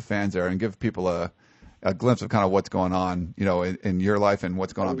reaching out to the fans there and give people a glimpse of kind of what's going on, in your life and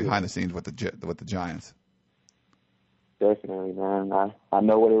what's going on behind the scenes with the Giants. Definitely, man. I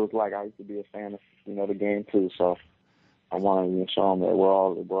know what it was like. I used to be a fan of the game too, so I want to show them that we're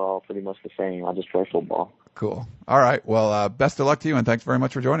all pretty much the same. I just play football. Cool. All right. Well, best of luck to you, and thanks very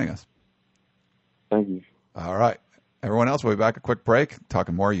much for joining us. Thank you. All right. Everyone else, we'll be back a quick break,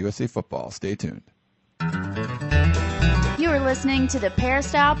 talking more USC football. Stay tuned. You are listening to the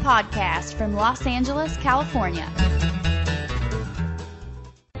Peristyle Podcast from Los Angeles, California.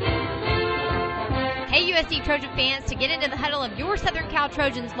 Hey, USC Trojan fans, to get into the huddle of your Southern Cal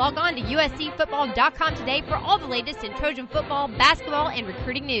Trojans, log on to uscfootball.com today for all the latest in Trojan football, basketball, and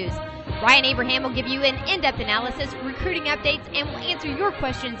recruiting news. Ryan Abraham will give you an in-depth analysis, recruiting updates, and will answer your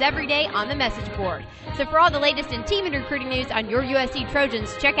questions every day on the message board. So for all the latest in team and recruiting news on your USC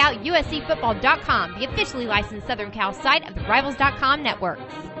Trojans, check out uscfootball.com, the officially licensed Southern Cal site of the Rivals.com network.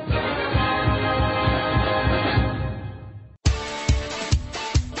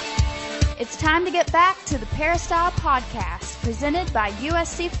 It's time to get back to the Peristyle Podcast, presented by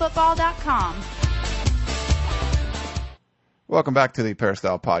USCFootball.com. Welcome back to the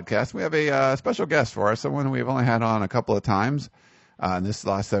Peristyle Podcast. We have a special guest for us, someone we've only had on a couple of times. In this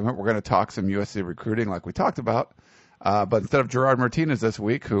last segment, we're going to talk some USC recruiting like we talked about. But instead of Gerard Martinez this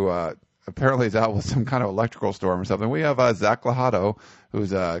week, who apparently is out with some kind of electrical storm or something, we have Zach Lahato,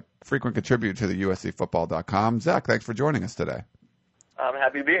 who's a frequent contributor to the USCFootball.com. Zach, thanks for joining us today. I'm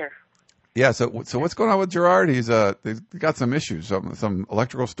happy to be here. Yeah. So what's going on with Gerard? He's got some issues. Some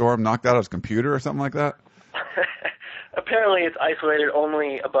electrical storm knocked out his computer or something like that. Apparently, it's isolated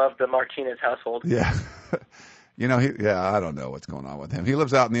only above the Martinez household. Yeah. I don't know what's going on with him. He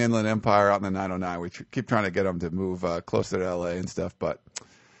lives out in the Inland Empire, out in the 909. We keep trying to get him to move closer to L.A. and stuff, but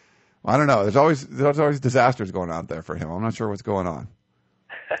I don't know. There's always disasters going out there for him. I'm not sure what's going on.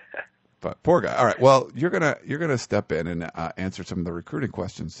 But poor guy. All right. Well, you're gonna step in and answer some of the recruiting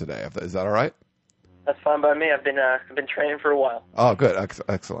questions today. Is that all right? That's fine by me. I've been training for a while. Oh, good.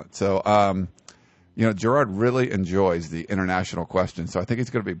 Excellent. So, Gerard really enjoys the international questions, so I think he's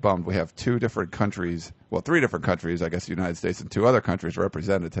going to be bummed. We have three different countries, I guess, the United States and two other countries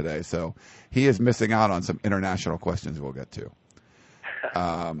represented today. So he is missing out on some international questions we'll get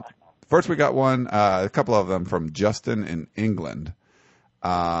to. First, we got one, a couple of them from Justin in England.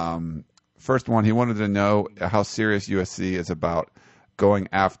 First one, he wanted to know how serious USC is about going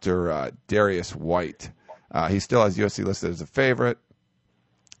after Darius White. He still has USC listed as a favorite.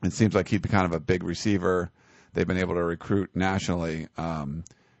 It seems like he'd be kind of a big receiver. They've been able to recruit nationally.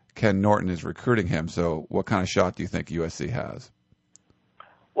 Ken Norton is recruiting him. So what kind of shot do you think USC has?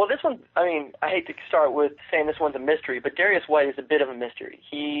 Well, this one, I hate to start with saying this one's a mystery, but Darius White is a bit of a mystery.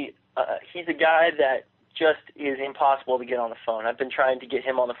 He's a guy that just is impossible to get on the phone. I've been trying to get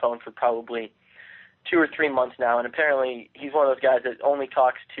him on the phone for probably 2 or 3 months now, and apparently he's one of those guys that only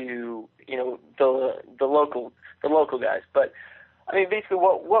talks to the local guys. But basically,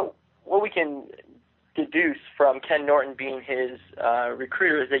 what we can deduce from Ken Norton being his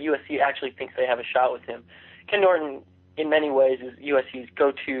recruiter is that USC actually thinks they have a shot with him. Ken Norton, in many ways, is USC's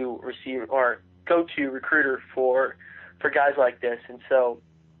go-to receiver or go-to recruiter for guys like this, and so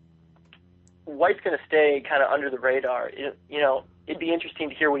White's going to stay kind of under the radar. It'd be interesting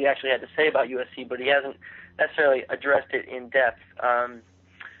to hear what he actually had to say about USC, but he hasn't necessarily addressed it in depth.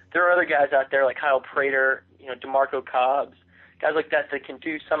 There are other guys out there like Kyle Prater, DeMarco Cobbs, guys like that can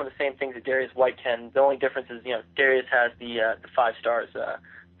do some of the same things that Darius White can. The only difference is, Darius has the 5 stars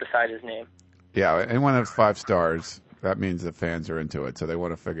beside his name. Yeah, anyone that has 5 stars, that means the fans are into it. So they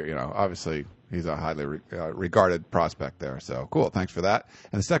want to figure, obviously he's a highly regarded prospect there. So cool, thanks for that.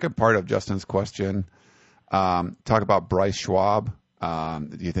 And the second part of Justin's question, talk about Bryce Schwab.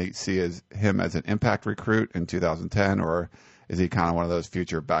 Do you see him as an impact recruit in 2010, or is he kind of one of those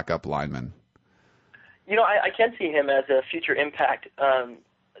future backup linemen? I can see him as a future impact.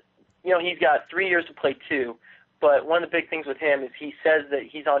 He's got 3 years to play too, but one of the big things with him is he says that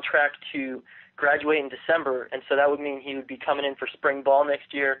he's on track to graduate in December, and so that would mean he would be coming in for spring ball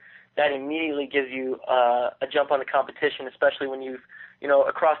next year. That immediately gives you a jump on the competition, especially when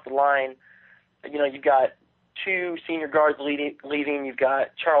across the line, you've got 2 senior guards leaving, you've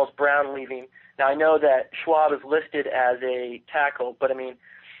got Charles Brown leaving. Now, I know that Schwab is listed as a tackle, but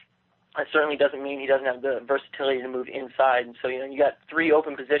that certainly doesn't mean he doesn't have the versatility to move inside. And so, you got 3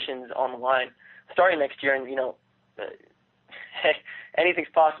 open positions on the line starting next year, and, anything's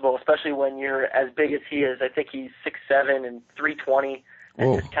possible, especially when you're as big as he is. I think he's 6'7" and 320,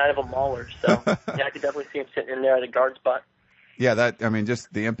 and just kind of a mauler. So, I could definitely see him sitting in there at a guard spot. Yeah,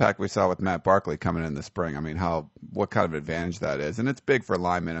 just the impact we saw with Matt Barkley coming in the spring. What kind of advantage that is. And it's big for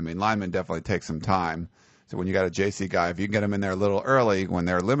linemen. Linemen definitely take some time. So when you got a JC guy, if you can get him in there a little early when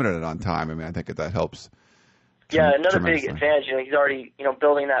they're limited on time, I think that helps. Yeah, another big advantage, he's already,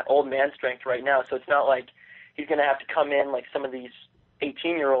 building that old man strength right now. So it's not like he's going to have to come in like some of these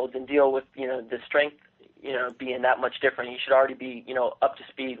 18-year-olds and deal with, the strength, being that much different. He should already be, up to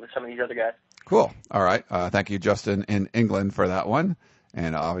speed with some of these other guys. Cool. All right. Thank you, Justin, in England, for that one.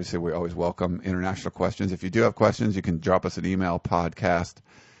 And obviously, we always welcome international questions. If you do have questions, you can drop us an email,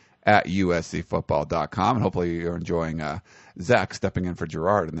 podcast@uscfootball.com. And hopefully you're enjoying Zach stepping in for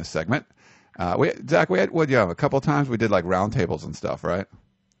Gerard in this segment. Zach, we had a couple of times we did like roundtables and stuff, right?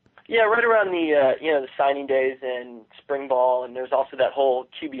 Yeah, right around the signing days and spring ball, and there's also that whole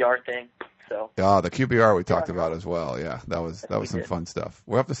QBR thing. So. The QBR we talked about as well. Yeah, that was some fun stuff.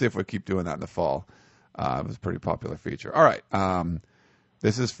 We'll have to see if we keep doing that in the fall. It was a pretty popular feature. All right.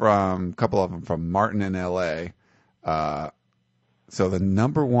 This is from a couple of them from Martin in L.A. So the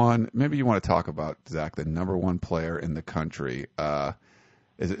number one, maybe you want to talk about, Zach, the number one player in the country.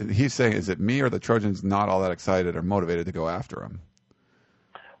 He's saying, is it me or the Trojans not all that excited or motivated to go after him?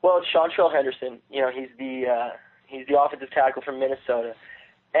 Well, it's Seantrell Henderson. He's the offensive tackle from Minnesota.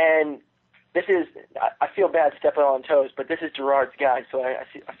 And this is, I feel bad stepping on toes, but this is Gerard's guy, so I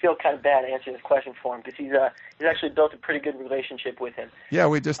feel kind of bad answering this question for him because he's actually built a pretty good relationship with him.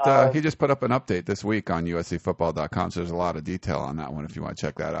 Yeah, he just put up an update this week on USCFootball.com, so there's a lot of detail on that one if you want to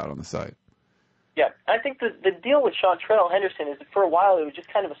check that out on the site. Yeah, I think the deal with Seantrell Henderson is that for a while it was just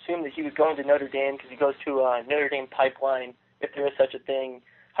kind of assumed that he was going to Notre Dame because he goes to Notre Dame Pipeline, if there is such a thing,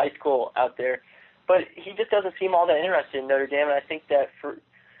 high school out there. But he just doesn't seem all that interested in Notre Dame, and I think that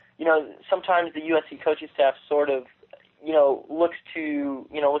sometimes the USC coaching staff sort of, looks to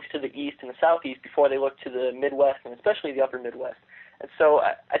the east and the southeast before they look to the Midwest and especially the upper Midwest. And so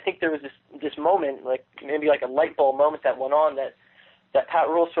I think there was this moment, like maybe like a light bulb moment that went on that Pat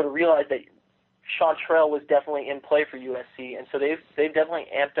Rule sort of realized that Seantrell was definitely in play for USC, and so they've definitely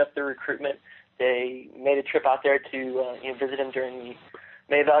amped up their recruitment. They made a trip out there to visit him during the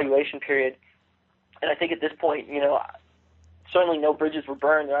May evaluation period, and I think at this point, certainly no bridges were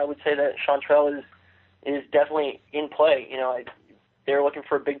burned. And I would say that Seantrell is definitely in play. They're looking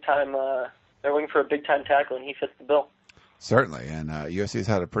for a big time. They're looking for a big time tackle, and he fits the bill. Certainly, and USC's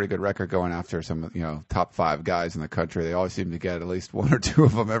had a pretty good record going after some top 5 guys in the country. They always seem to get at least 1 or 2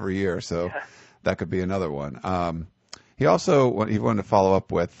 of them every year. So. Yeah. That could be another one. He wanted to follow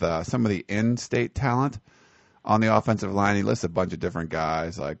up with some of the in-state talent on the offensive line. He lists a bunch of different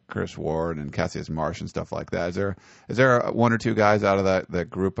guys like Chris Ward and Cassius Marsh and stuff like that. Is there 1 or 2 guys out of that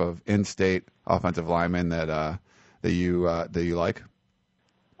group of in-state offensive linemen that you like?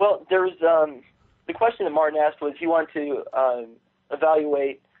 Well, there was the question that Martin asked was he wanted to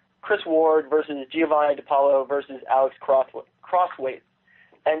evaluate Chris Ward versus Giovanni DiPaolo versus Alex Crosswaite,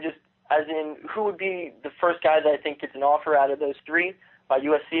 and just as in who would be the first guy that I think gets an offer out of those 3 by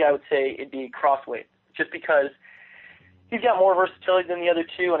USC, I would say it'd be Crosswaite, just because he's got more versatility than the other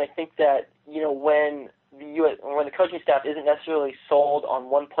 2, and I think that when the coaching staff isn't necessarily sold on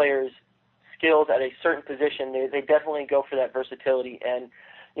one player's skills at a certain position, they definitely go for that versatility. And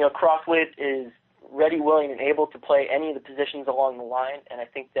Crosswaite is ready, willing, and able to play any of the positions along the line, and I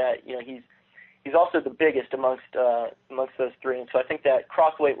think that he's also the biggest amongst those 3, and so I think that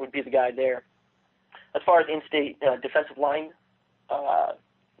Crosswaite would be the guy there. As far as in-state defensive line,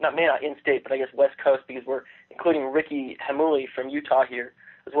 not in-state, but I guess West Coast, because we're including Ricky Hamuli from Utah here,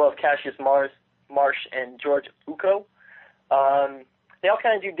 as well as Cassius Marsh and George Uko. They all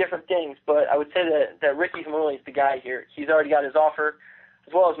kind of do different things, but I would say that Ricky Hamuli is the guy here. He's already got his offer,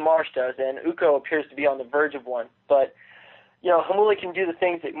 as well as Marsh does, and Uko appears to be on the verge of one, but Hamuli can do the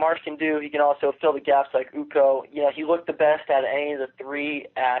things that Marsh can do. He can also fill the gaps like Uko. He looked the best out of any of the 3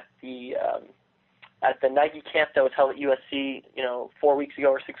 at the Nike camp that was held at USC, 4 weeks ago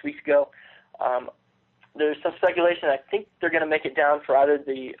or 6 weeks ago. There's some speculation. I think they're going to make it down for either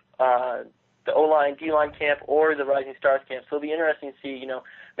the O-line, D-line camp or the Rising Stars camp. So it'll be interesting to see,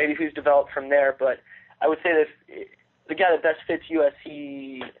 maybe who's developed from there. But I would say that the guy that best fits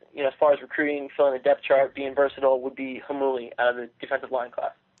USC, as far as recruiting, filling the depth chart, being versatile, would be Hamuli out of the defensive line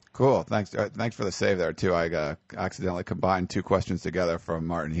class. Cool. Thanks for the save there, too. I accidentally combined 2 questions together from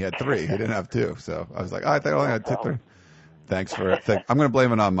Martin. He had 3. He didn't have 2. So I was like, I think I only had 2. Thanks for it. I'm going to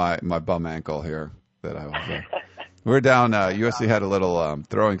blame it on my bum ankle here that I was we were down. USC had a little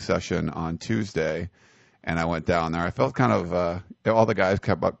throwing session on Tuesday, and I went down there. I felt kind of all the guys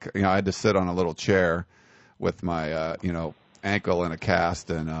kept up. I had to sit on a little chair with my ankle in a cast,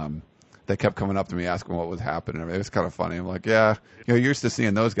 and they kept coming up to me asking what was happening. It was kind of funny. I'm like, yeah, you're used to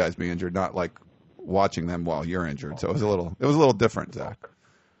seeing those guys be injured, not like watching them while you're injured. So it was a little different, Zach.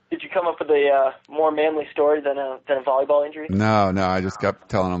 Did you come up with a more manly story than a volleyball injury? No, I just kept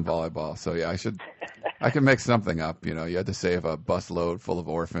telling them volleyball. So yeah, I can make something up. You had to save a busload full of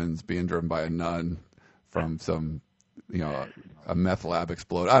orphans being driven by a nun from some, a meth lab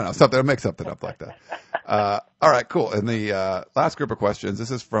explode. I don't know, something. I'll make something up like that. All right, cool. And the last group of questions,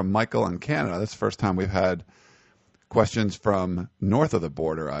 this is from Michael in Canada. This is the first time we've had questions from north of the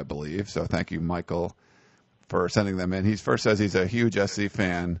border, I believe. So thank you, Michael, for sending them in. He first says he's a huge SC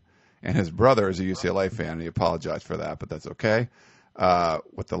fan, and his brother is a UCLA fan, and he apologized for that, but that's okay.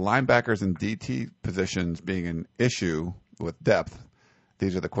 With the linebackers and DT positions being an issue with depth,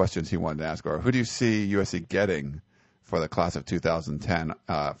 these are the questions he wanted to ask. Or who do you see USC getting for the class of 2010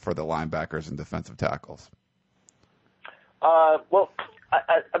 for the linebackers and defensive tackles? Well,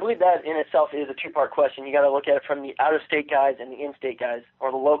 I believe that in itself is a 2-part question. You got to look at it from the out-of-state guys and the in-state guys,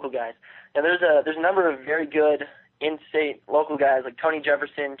 or the local guys. Now, there's a number of very good in-state local guys like Tony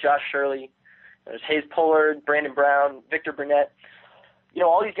Jefferson, Josh Shirley. There's Hayes Pullard, Brandon Brown, Victor Burnett.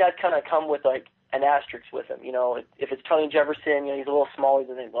 All these guys kind of come with like an asterisk with them. If it's Tony Jefferson, he's a little smaller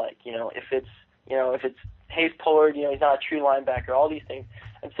than they'd like. If it's Hayes Pullard, he's not a true linebacker. All these things,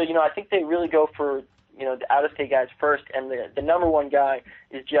 and so I think they really go for the out-of-state guys first. And the number one guy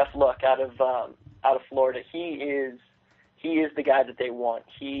is Jeff Luck out of Florida. He is the guy that they want.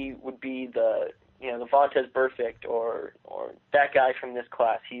 He would be the the Vontaze Burfict or that guy from this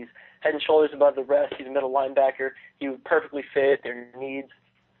class. He's head and shoulders above the rest. He's a middle linebacker. He would perfectly fit their needs.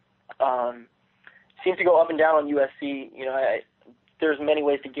 Seems to go up and down on USC. There's many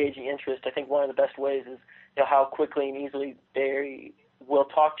ways to gauge the interest. I think one of the best ways is how quickly and easily they will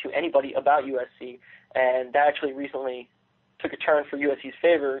talk to anybody about USC, and that actually recently took a turn for USC's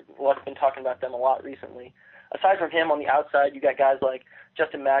favor. Luck's been talking about them a lot recently. Aside from him, on the outside, you got guys like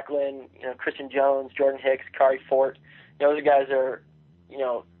Justin Macklin, Christian Jones, Jordan Hicks, Kari Fort. Those guys are,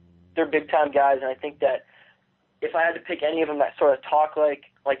 they're big-time guys, and I think that if I had to pick any of them that sort of talk like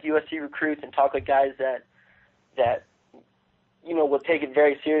USC recruits and talk like guys that would take it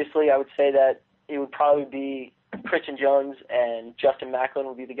very seriously, I would say that it would probably be Christian Jones and Justin Macklin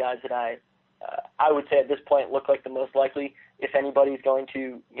would be the guys that I would say at this point look like the most likely if anybody's going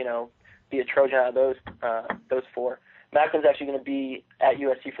to, be a Trojan out of those four. Macklin's actually going to be at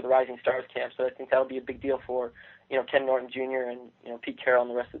USC for the Rising Stars camp, so I think that'll be a big deal for, Ken Norton Jr. and Pete Carroll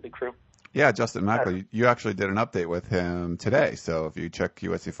and the rest of the crew. Yeah, Justin Macklin, you actually did an update with him today. So if you check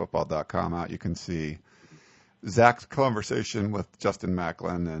USCFootball.com out, you can see Zach's conversation with Justin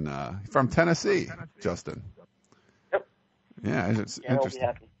Macklin and from Tennessee, Justin. Yep. Yeah, it's I'll be interesting.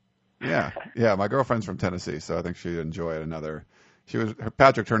 happy. Yeah. My girlfriend's from Tennessee, so I think she'd enjoy it.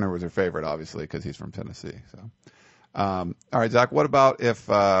 Patrick Turner was her favorite, obviously, because he's from Tennessee. So, all right, Zach. What about if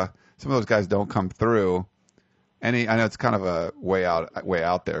some of those guys don't come through? I know it's kind of a way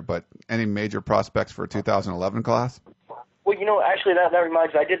out there, but any major prospects for 2011 class? Well, actually, that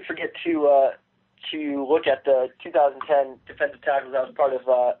reminds me. I did forget to look at the 2010 defensive tackles. That was part of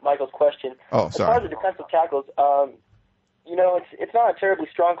Michael's question. Oh, sorry. As far as the defensive tackles, it's not a terribly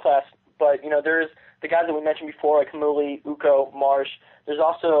strong class, but there's the guys that we mentioned before, like Kamuli, Uko, Marsh. There's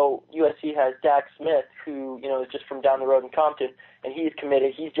also USC has Dak Smith, who is just from down the road in Compton, and he's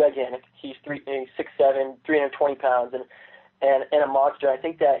committed. He's gigantic. He's 6'7", 320 pounds, and a monster. I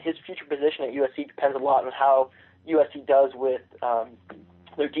think that his future position at USC depends a lot on how USC does with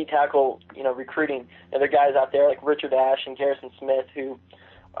their D tackle, recruiting. There are guys out there like Richard Ash and Garrison Smith who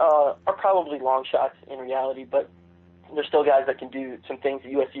are probably long shots in reality, but they're still guys that can do some things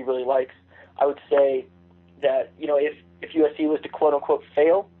that USC really likes. I would say that, if USC was to quote-unquote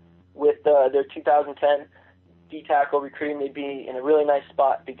fail with their 2010 D-tackle recruiting, they'd be in a really nice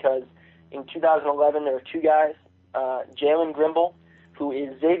spot because in 2011 there were two guys, Jalen Grimble, who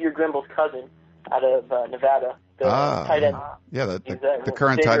is Xavier Grimble's cousin out of Nevada, the tight end. Yeah, the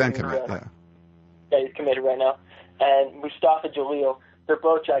current tight end commit. Yeah, he's committed right now. And Mustafa Jalil, they're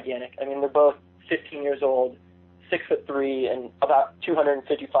both gigantic. I mean, they're both 15 years old, 6'3", and about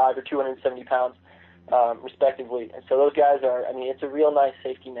 255 or 270 pounds, respectively. And so those guys are, it's a real nice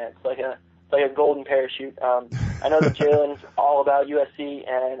safety net. It's like a golden parachute. I know that Jalen's all about USC,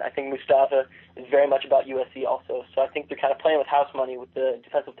 and I think Mustafa is very much about USC also. So I think they're kind of playing with house money with the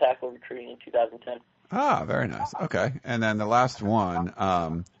defensive tackle recruiting in 2010. Ah, very nice. Okay. And then the last one,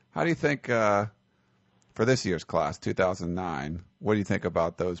 how do you think for this year's class, 2009, what do you think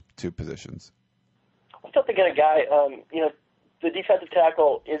about those two positions? I'm still thinking a guy, the defensive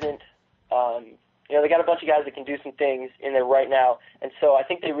tackle isn't, they got a bunch of guys that can do some things in there right now. And so I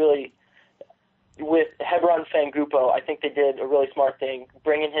think they really, with Hebron Fangupo, I think they did a really smart thing,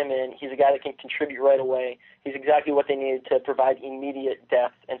 bringing him in. He's a guy that can contribute right away. He's exactly what they needed to provide immediate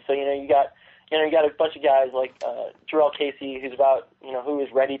depth. And so, you got a bunch of guys like Jarrell Casey, who's who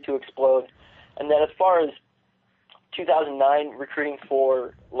is ready to explode. And then as far as 2009 recruiting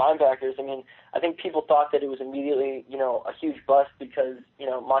for linebackers, I think people thought that it was immediately, a huge bust because,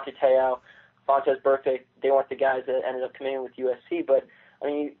 Monte Te'o, Vontaze Burfict, they weren't the guys that ended up coming in with USC. But,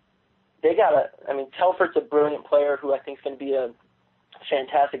 Telford's a brilliant player who I think is going to be a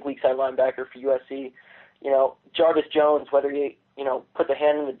fantastic weak side linebacker for USC. Jarvis Jones, whether he, put the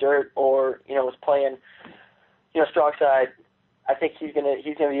hand in the dirt or, was playing, strong side, I think he's gonna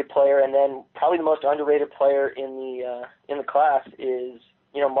be a player. And then probably the most underrated player in the class is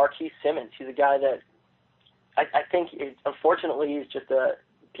Marquise Simmons. He's a guy that I think unfortunately is just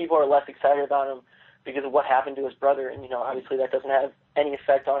people are less excited about him because of what happened to his brother, and obviously that doesn't have any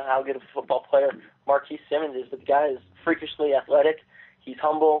effect on how good of a football player Marquise Simmons is. But the guy is freakishly athletic. He's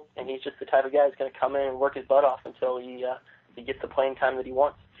humble, and he's just the type of guy that's going to come in and work his butt off until he gets the playing time that he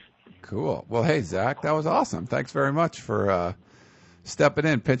wants. Cool. Well, hey Zach, that was awesome. Thanks very much for stepping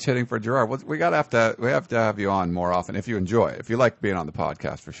in, pinch hitting for Gerard. We have to have you on more often if you enjoy it. If you like being on the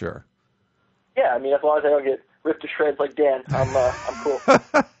podcast, for sure. Yeah, as long as I don't get ripped to shreds like Dan, I'm cool.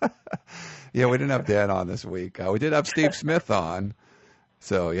 Yeah, we didn't have Dan on this week. We did have Steve Smith on,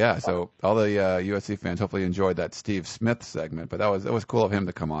 So yeah, so all the USC fans hopefully enjoyed that Steve Smith segment. But it was cool of him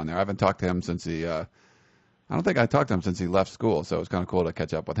to come on there. I haven't talked to him since I don't think I talked to him since he left school. So it was kind of cool to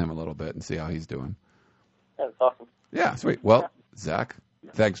catch up with him a little bit and see how he's doing. That's awesome. Yeah, sweet. Well, Zach,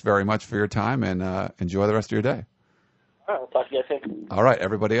 thanks very much for your time, and enjoy the rest of your day. All right, we'll talk to you guys soon. All right,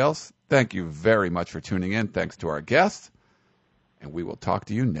 everybody else, thank you very much for tuning in. Thanks to our guests, and we will talk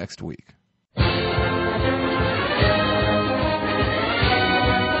to you next week.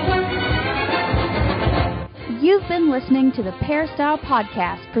 You've been listening to the Peristyle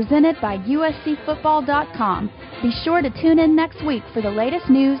Podcast presented by USCFootball.com. Be sure to tune in next week for the latest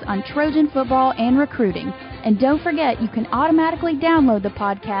news on Trojan football and recruiting. And don't forget, you can automatically download the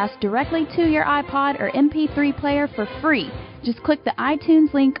podcast directly to your iPod or MP3 player for free. Just click the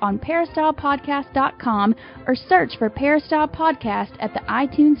iTunes link on peristylepodcast.com or search for Peristyle Podcast at the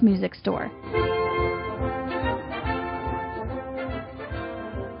iTunes Music Store.